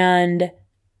 And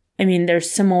I mean,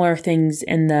 there's similar things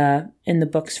in the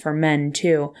books for men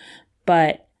too,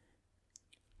 but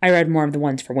I read more of the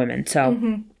ones for women.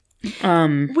 So,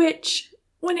 which,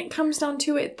 when it comes down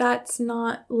to it, that's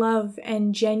not love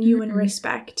and genuine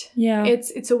respect. Yeah.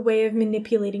 It's a way of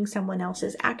manipulating someone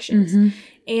else's actions.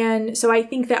 And so I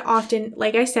think that often,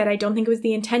 like I said, I don't think it was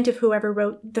the intent of whoever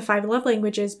wrote the 5 love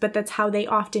languages, but that's how they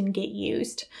often get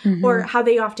used or how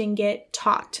they often get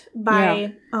taught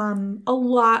by a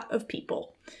lot of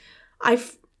people.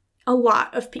 A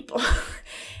lot of people.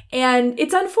 And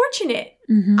it's unfortunate,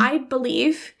 I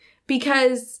believe,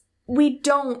 because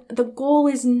the goal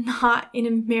is not in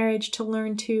a marriage to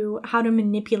learn how to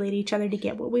manipulate each other to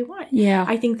get what we want. Yeah.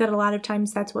 I think that a lot of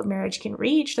times that's what marriage can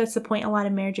reach. That's the point a lot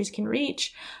of marriages can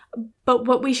reach. But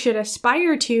what we should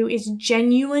aspire to is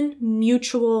genuine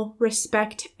mutual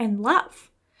respect and love.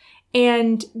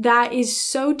 And that is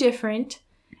so different.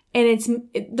 And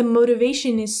the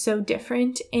motivation is so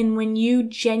different. And when you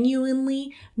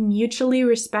genuinely, mutually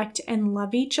respect and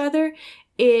love each other,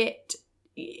 it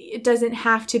doesn't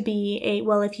have to be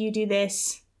well, if you do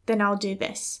this, then I'll do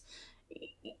this.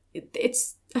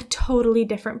 It's a totally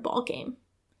different ballgame.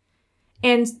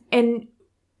 And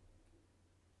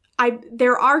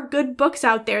there are good books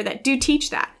out there that do teach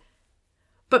that.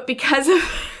 But because of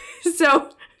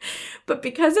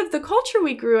the culture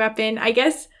we grew up in, I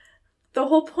guess the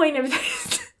whole point of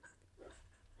this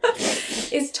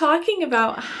is talking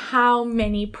about how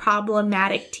many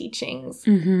problematic teachings,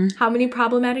 how many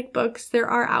problematic books there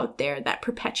are out there that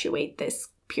perpetuate this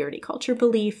purity culture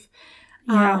belief.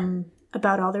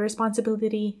 about all the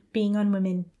responsibility being on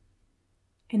women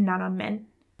and not on men.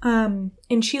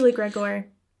 And Sheila Gregor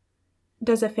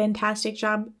does a fantastic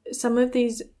job. Some of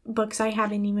these books I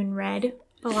haven't even read.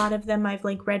 A lot of them I've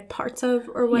like read parts of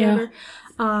or whatever.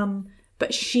 Yeah.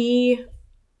 But she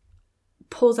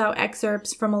pulls out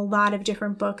excerpts from a lot of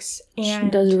different books and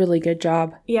she does a really good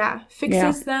job. Yeah,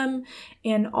 fixes them,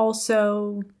 and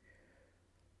also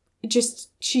just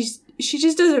she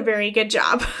just does a very good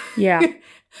job. Yeah.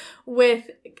 with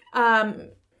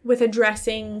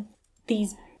addressing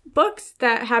these books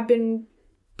that have been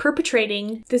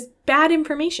perpetrating this bad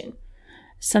information.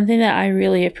 Something that I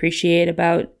really appreciate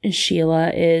about Sheila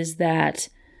is that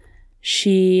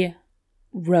she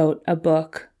wrote a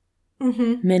book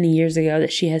many years ago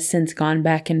that she has since gone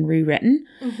back and rewritten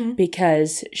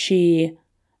because she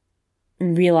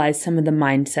realized some of the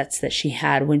mindsets that she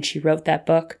had when she wrote that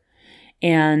book.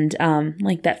 And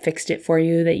like that fixed it for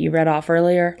you that you read off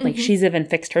earlier. Like she's even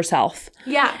fixed herself.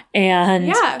 Yeah.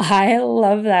 And I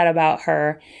love that about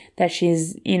her, that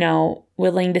she's, you know,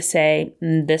 willing to say,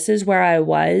 this is where I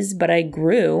was, but I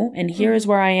grew and here is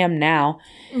where I am now.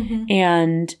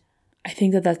 And I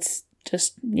think that that's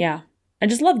just, yeah, I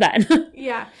just love that.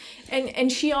 Yeah.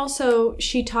 And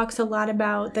she talks a lot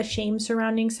about the shame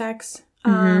surrounding sex.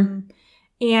 And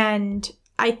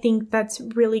I think that's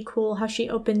really cool how she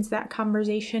opens that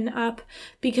conversation up,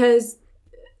 because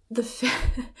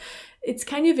it's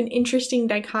kind of an interesting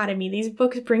dichotomy. These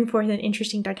books bring forth an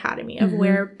interesting dichotomy of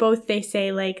where both they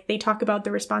say, like, they talk about the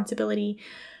responsibility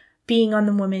being on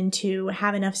the woman to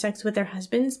have enough sex with their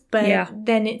husbands, but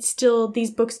then it's still, these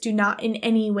books do not in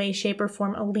any way, shape, or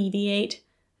form alleviate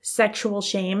sexual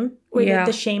shame or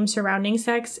the shame surrounding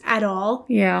sex at all.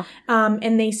 Yeah.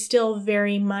 And they still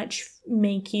very much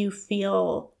make you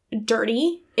feel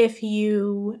dirty if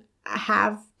you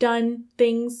have done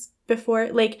things before.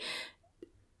 Like,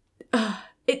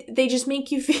 they just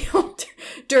make you feel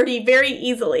dirty very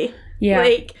easily. Yeah.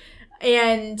 Like,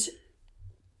 and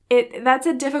that's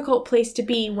a difficult place to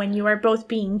be when you are both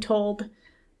being told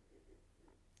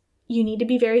you need to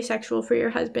be very sexual for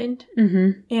your husband.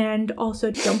 And also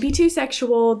don't be too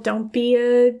sexual. Don't be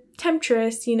a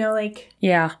temptress, you know, like.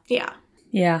 Yeah. Yeah.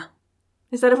 Yeah.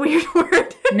 Is that a weird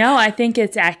word? No, I think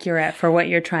it's accurate for what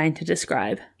you're trying to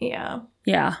describe. Yeah.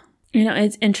 Yeah. You know,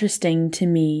 it's interesting to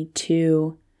me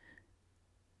to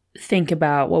think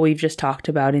about what we've just talked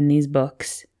about in these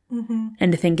books.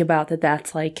 And to think about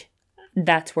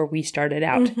that's where we started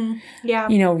out. Yeah.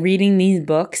 You know, reading these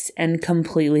books and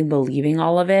completely believing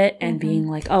all of it and being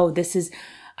like, oh,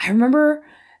 I remember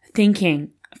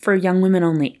thinking, for young women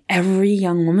only, every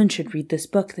young woman should read this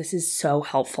book. This is so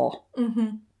helpful.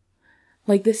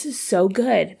 Like, this is so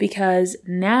good because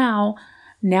now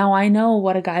I know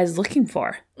what a guy is looking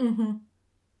for.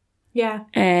 Yeah.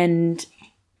 And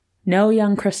no,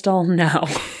 young Crystal, no.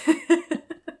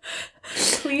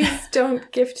 Please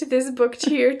don't gift this book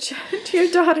to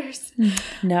your daughters.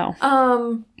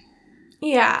 No.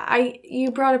 Yeah,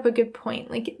 you brought up a good point.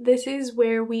 Like, this is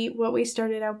where what we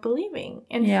started out believing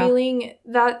and feeling.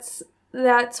 That's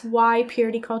why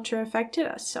purity culture affected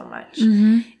us so much.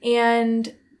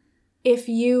 And if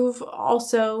you've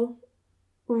also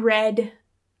read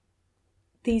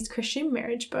these Christian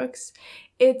marriage books,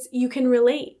 you can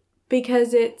relate,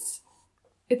 because it's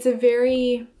a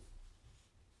very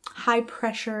high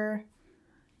pressure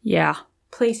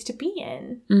place to be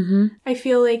in. I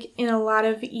feel like in a lot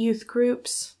of youth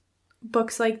groups,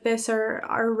 books like this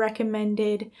are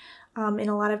recommended. In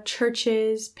a lot of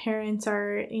churches, parents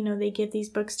are, they give these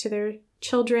books to their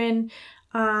children.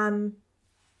 And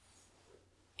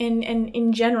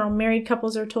in general, married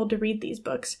couples are told to read these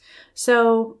books.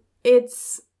 So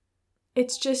it's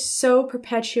just so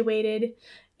perpetuated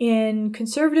in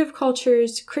conservative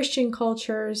cultures, Christian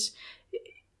cultures.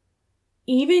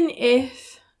 Even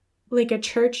if, like, a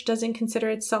church doesn't consider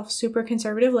itself super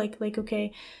conservative, like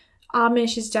okay,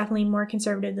 Amish is definitely more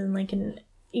conservative than, like, an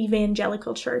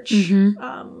evangelical church,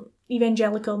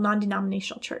 evangelical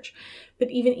non-denominational church. But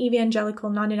even evangelical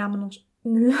non-denominational,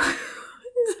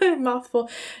 it's a mouthful,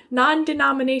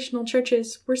 non-denominational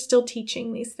churches were still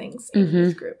teaching these things in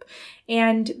youth group.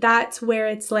 And that's where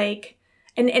it's like,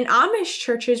 and Amish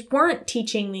churches weren't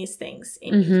teaching these things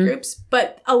in youth groups,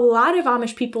 but a lot of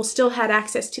Amish people still had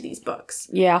access to these books.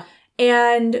 Yeah.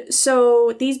 And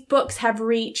so these books have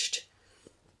reached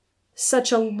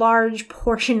such a large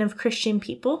portion of Christian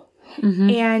people.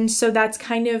 And so that's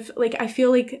kind of, like, I feel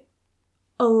like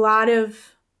a lot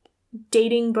of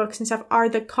dating books and stuff are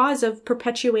the cause of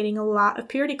perpetuating a lot of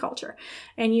purity culture.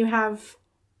 And you have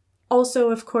also,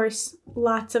 of course,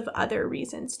 lots of other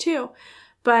reasons too.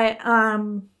 But,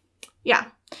 yeah,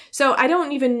 So I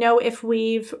don't even know if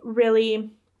we've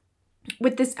really,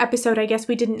 with this episode, I guess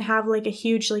we didn't have like a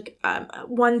huge, like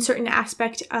one certain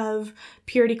aspect of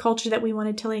purity culture that we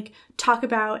wanted to like talk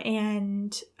about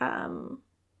and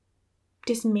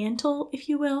dismantle, if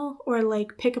you will, or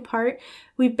like pick apart.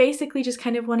 We basically just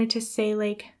kind of wanted to say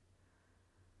like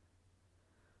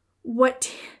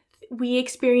what we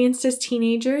experienced as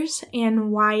teenagers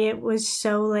and why it was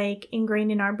so like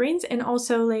ingrained in our brains, and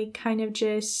also like kind of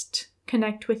just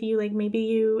connect with you, like maybe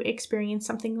you experienced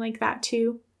something like that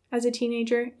too as a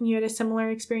teenager and you had a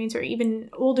similar experience, or even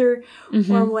older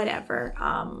or whatever.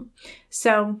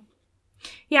 So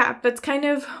yeah, that's kind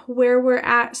of where we're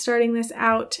at starting this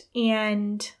out,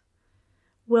 and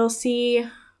we'll see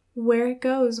where it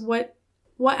goes, what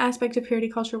aspect of purity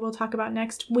culture we'll talk about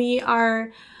next. We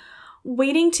are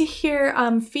waiting to hear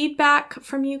feedback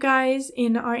from you guys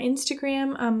in our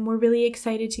Instagram. We're really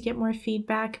excited to get more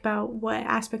feedback about what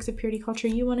aspects of purity culture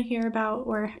you want to hear about,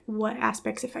 or what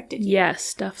aspects affected you.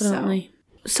 Yes, definitely.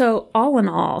 So all in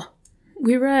all,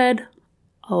 we read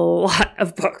a lot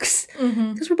of books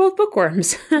because we're both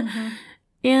bookworms.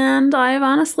 And I've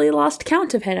honestly lost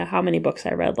count of how many books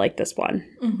I read like this one.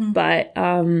 But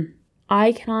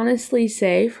I can honestly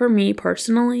say, for me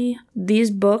personally,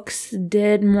 these books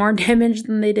did more damage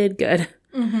than they did good.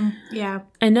 Yeah.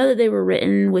 I know that they were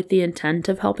written with the intent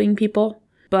of helping people,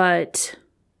 but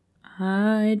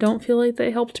I don't feel like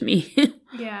they helped me.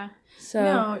 Yeah.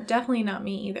 No, definitely not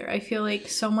me either. I feel like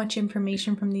so much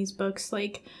information from these books,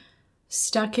 like,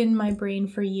 stuck in my brain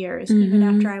for years, even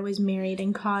after I was married,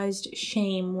 and caused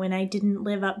shame when I didn't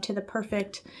live up to the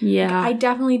perfect. Yeah. Like, I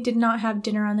definitely did not have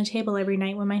dinner on the table every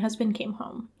night when my husband came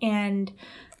home. And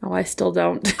I still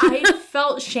don't. I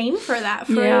felt shame for that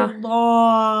for a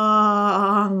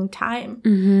long time.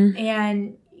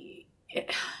 And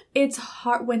it's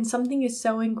hard when something is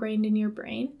so ingrained in your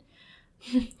brain.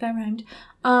 That rhymed.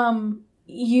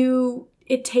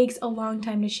 It takes a long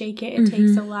time to shake it. It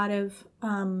takes a lot of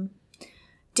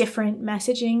different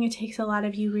messaging. It takes a lot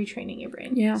of you retraining your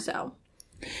brain. Yeah. So.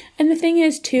 And the thing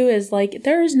is, too, is like,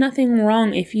 there is nothing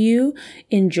wrong if you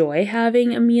enjoy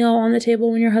having a meal on the table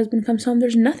when your husband comes home.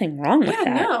 There's nothing wrong with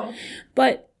that. No.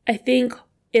 But I think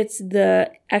it's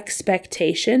the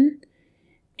expectation,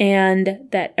 and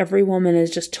that every woman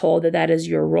is just told that that is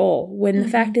your role, when the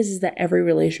fact is that every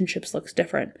relationship looks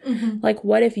different. Like,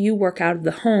 what if you work out of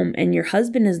the home and your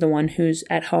husband is the one who's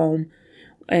at home,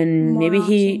 and more maybe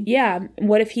often.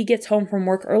 What if he gets home from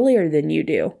work earlier than you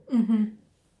do?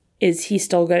 Is he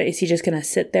just gonna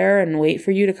sit there and wait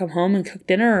for you to come home and cook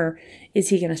dinner, or is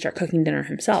he gonna start cooking dinner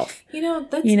himself?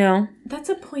 That's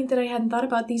a point that I hadn't thought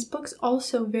about. These books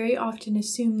also very often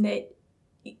assume that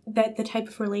the type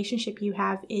of relationship you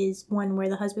have is one where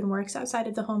the husband works outside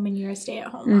of the home and you're a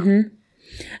stay-at-home mom.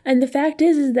 And the fact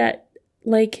is that,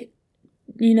 like,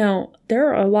 there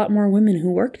are a lot more women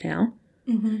who work now.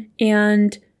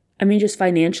 And I mean, just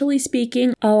financially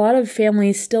speaking, a lot of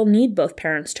families still need both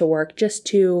parents to work just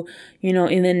to,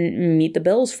 and then meet the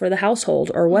bills for the household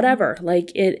or whatever.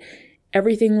 Like,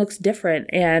 everything looks different.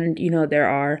 And, there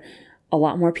are a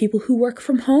lot more people who work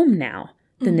from home now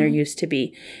than there used to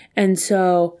be. And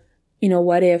so,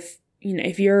 what if,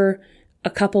 if you're a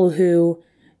couple who,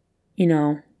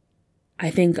 I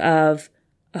think of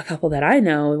a couple that I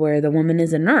know where the woman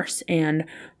is a nurse and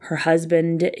her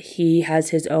husband, he has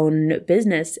his own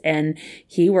business and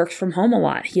he works from home a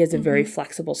lot. He has a very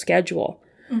flexible schedule.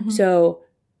 So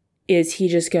is he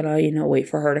just going to, wait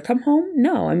for her to come home?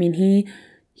 No. I mean,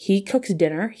 he cooks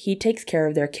dinner. He takes care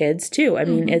of their kids too. I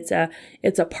mean, it's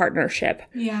a partnership.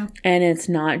 Yeah. And it's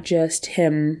not just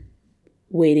him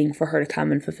waiting for her to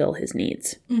come and fulfill his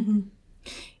needs.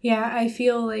 Yeah. I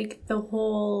feel like the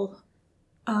whole,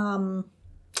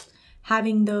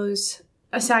 having those,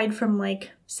 aside from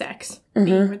like sex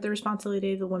being the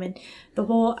responsibility of the woman, the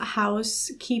whole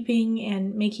housekeeping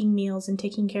and making meals and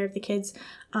taking care of the kids,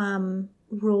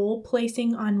 role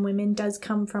placing on women does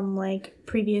come from like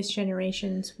previous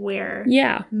generations where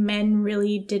men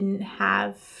really didn't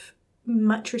have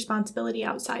much responsibility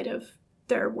outside of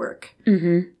their work.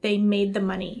 They made the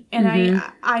money. And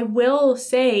I will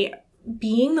say,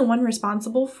 being the one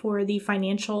responsible for the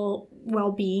financial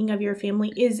well-being of your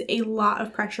family is a lot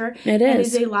of pressure. It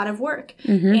is a lot of work.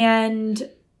 And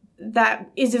that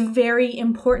is a very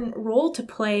important role to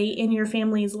play in your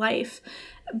family's life.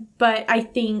 But I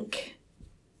think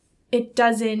it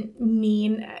doesn't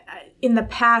mean, in the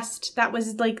past, that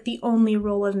was like the only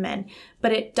role of men,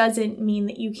 but it doesn't mean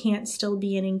that you can't still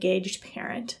be an engaged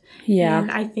parent. Yeah. And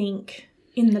I think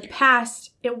in the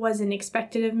past, it wasn't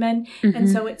expected of men. And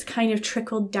so it's kind of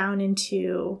trickled down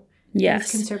into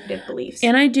Yes. these conservative beliefs.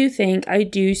 And I do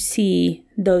see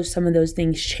some of those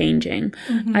things changing.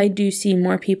 I do see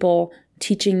more people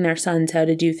teaching their sons how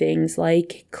to do things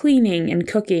like cleaning and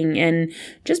cooking and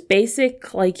just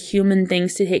basic like human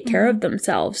things to take care of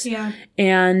themselves. Yeah.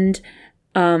 And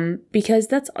because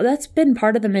that's been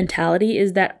part of the mentality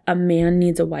is that a man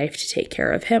needs a wife to take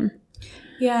care of him.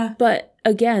 Yeah. But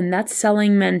again, that's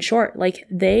selling men short. Like,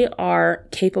 they are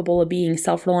capable of being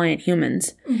self-reliant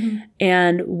humans.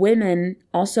 And women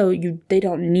also, they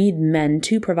don't need men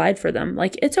to provide for them.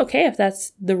 Like, it's okay if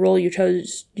that's the role you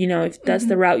chose, if that's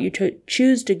the route you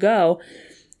choose to go,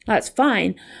 that's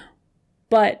fine.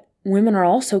 But women are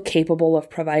also capable of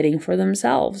providing for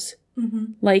themselves.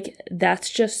 Like, that's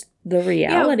just the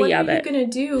reality of it. What are you going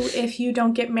to do if you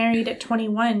don't get married at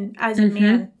 21 as a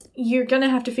man? You're going to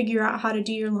have to figure out how to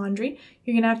do your laundry.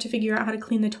 You're going to have to figure out how to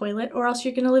clean the toilet, or else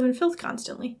you're going to live in filth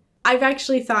constantly. I've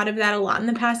actually thought of that a lot in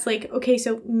the past. Like, okay,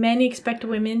 so men expect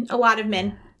women, a lot of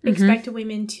men expect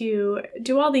women to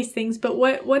do all these things, but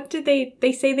what do they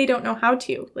say they don't know how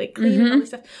to? Like, clean and all this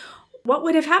stuff. What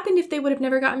would have happened if they would have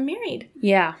never gotten married?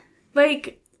 Yeah.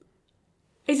 Like,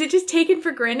 is it just taken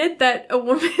for granted that a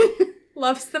woman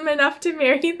loves them enough to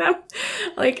marry them?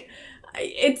 Like,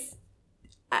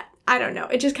 I don't know.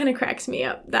 It just kind of cracks me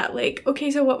up that, like,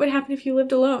 okay, so what would happen if you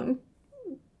lived alone?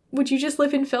 Would you just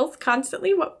live in filth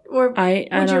constantly? Would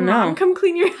your mom come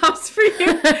clean your house for you?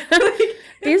 Like,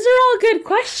 these are all good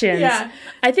questions. Yeah.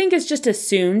 I think it's just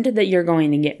assumed that you're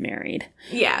going to get married.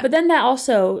 Yeah. But then that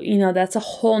also, that's a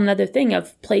whole nother thing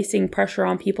of placing pressure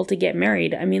on people to get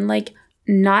married. I mean, like,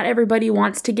 not everybody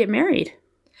wants to get married.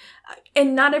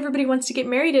 And not everybody wants to get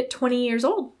married at 20 years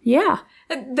old. Yeah.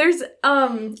 There's,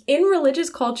 in religious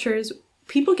cultures,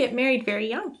 people get married very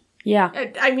young. Yeah.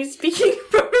 I mean, speaking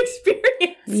from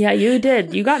experience. Yeah, you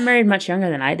did. You got married much younger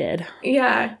than I did.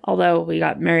 Yeah. Although we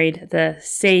got married at the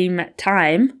same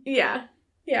time. Yeah.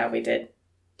 Yeah, we did.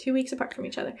 2 weeks apart from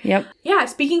each other. Yep. Yeah,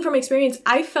 speaking from experience,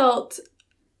 I felt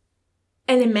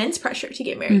an immense pressure to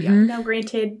get married young. Now,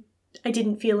 granted, I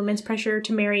didn't feel immense pressure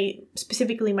to marry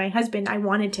specifically my husband. I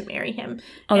wanted to marry him.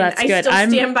 Oh, and that's good. I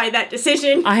still stand by that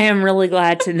decision. I am really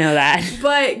glad to know that.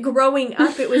 But growing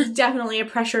up, it was definitely a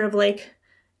pressure of, like,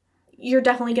 you're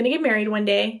definitely going to get married one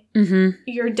day.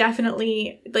 You're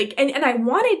definitely, like, and I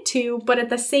wanted to, but at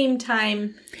the same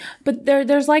time. But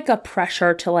there's, like, a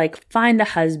pressure to, like, find a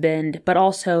husband, but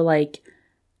also, like,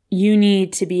 you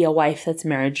need to be a wife that's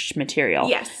marriage material.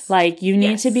 Yes. Like, you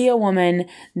need to be a woman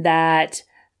that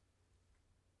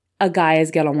a guy is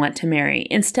going to want to marry.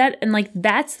 Instead, and like,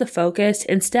 that's the focus,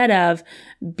 instead of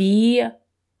be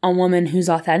a woman who's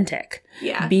authentic.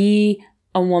 Yeah. Be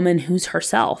a woman who's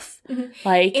herself.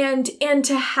 Like, and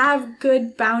to have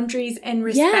good boundaries and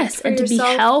respect for and yourself.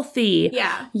 to be healthy.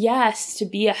 Yeah. Yes, to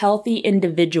be a healthy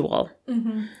individual.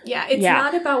 Yeah, it's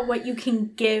not about what you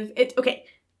can give.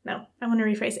 No, I want to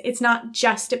rephrase it. It's not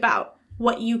just about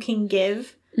what you can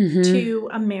give to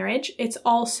a marriage. It's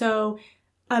also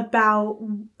about,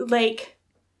 like,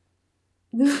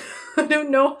 I don't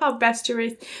know how best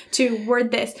to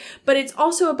word this, but it's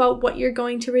also about what you're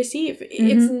going to receive.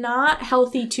 It's not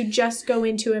healthy to just go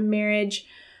into a marriage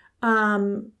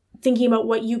thinking about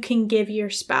what you can give your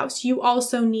spouse. You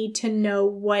also need to know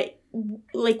what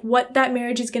that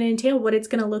marriage is going to entail, what it's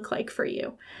going to look like for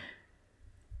you.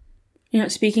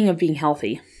 Speaking of being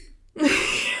healthy.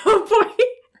 Oh, boy.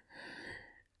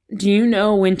 Do you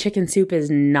know when chicken soup is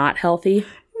not healthy?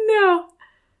 No.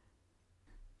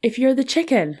 If you're the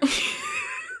chicken.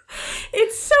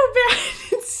 It's so bad.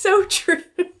 It's so true.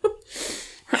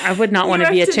 I would not want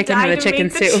to be a chicken with a chicken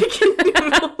soup. Chicken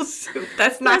noodle soup.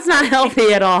 That's not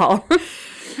healthy at all.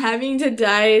 Having to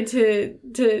die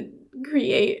to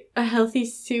create a healthy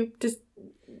soup just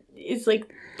is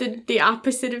like the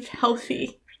opposite of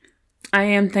healthy. I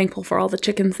am thankful for all the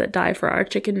chickens that die for our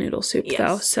chicken noodle soup,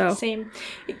 though. So same.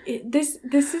 This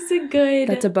is a good.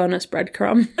 That's a bonus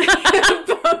breadcrumb.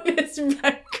 Bonus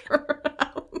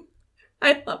breadcrumb.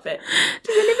 I love it.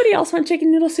 Does anybody else want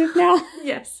chicken noodle soup now?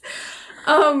 Yes.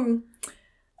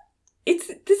 This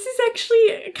is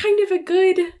actually kind of a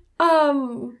good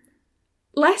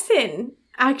lesson.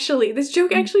 Actually, this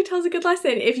joke actually tells a good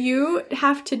lesson. If you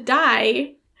have to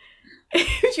die.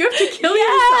 If you have to kill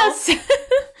yourself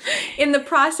in the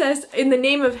process, in the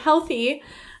name of healthy,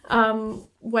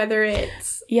 whether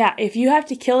it's... Yeah, if you have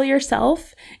to kill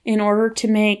yourself in order to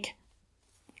make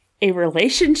a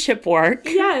relationship work...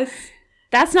 Yes.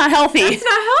 That's not healthy. That's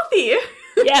not healthy.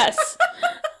 Yes.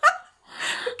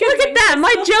 Look at that.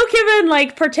 My joke even,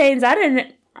 like, pertains... I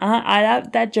didn't...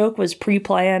 that joke was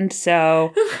pre-planned,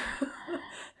 so...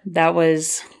 That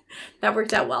was... That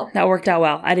worked out well. That worked out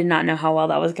well. I did not know how well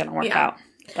that was going to work out.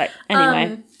 But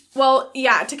anyway. Well,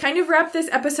 yeah, to kind of wrap this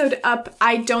episode up,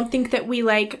 I don't think that we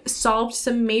solved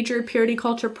some major purity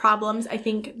culture problems. I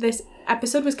think this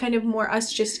episode was kind of more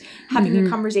us just having a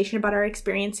conversation about our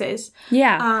experiences.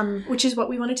 Yeah. Which is what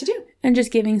we wanted to do. And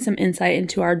just giving some insight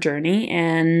into our journey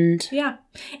and... Yeah.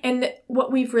 And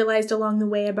what we've realized along the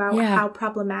way about how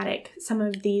problematic some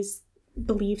of these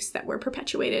beliefs that were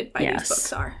perpetuated by these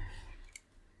books are.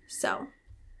 So,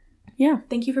 yeah.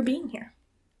 Thank you for being here.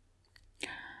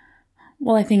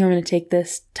 Well, I think I'm going to take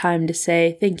this time to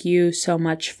say thank you so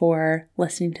much for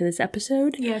listening to this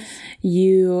episode. Yes.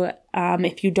 You,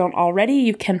 if you don't already,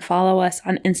 you can follow us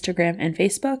on Instagram and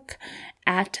Facebook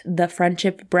at The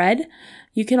Friendship Bread.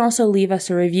 You can also leave us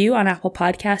a review on Apple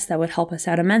Podcasts. That would help us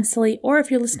out immensely. Or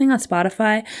if you're listening on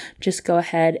Spotify, just go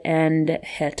ahead and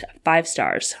hit 5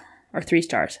 stars or 3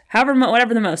 stars.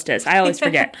 Whatever the most is. I always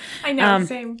forget. I know,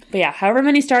 same. But yeah, however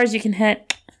many stars you can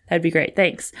hit, that'd be great.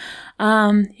 Thanks.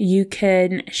 You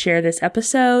can share this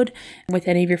episode with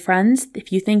any of your friends.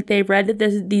 If you think they've read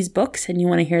these books and you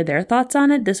want to hear their thoughts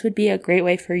on it, this would be a great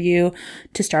way for you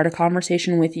to start a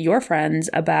conversation with your friends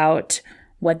about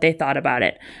what they thought about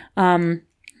it.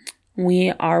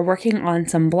 We are working on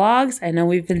some blogs. I know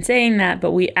we've been saying that,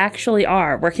 but we actually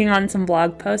are working on some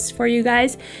blog posts for you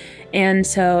guys. And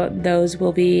so those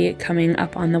will be coming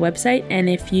up on the website. And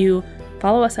if you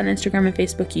follow us on Instagram and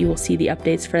Facebook, you will see the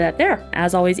updates for that there.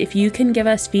 As always, if you can give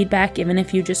us feedback, even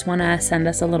if you just want to send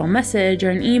us a little message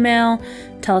or an email,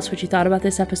 tell us what you thought about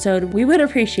this episode, we would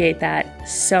appreciate that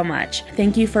so much.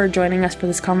 Thank you for joining us for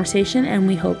this conversation, and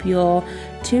we hope you'll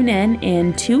tune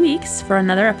in 2 weeks for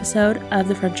another episode of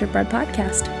the Friendship Bread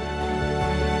Podcast.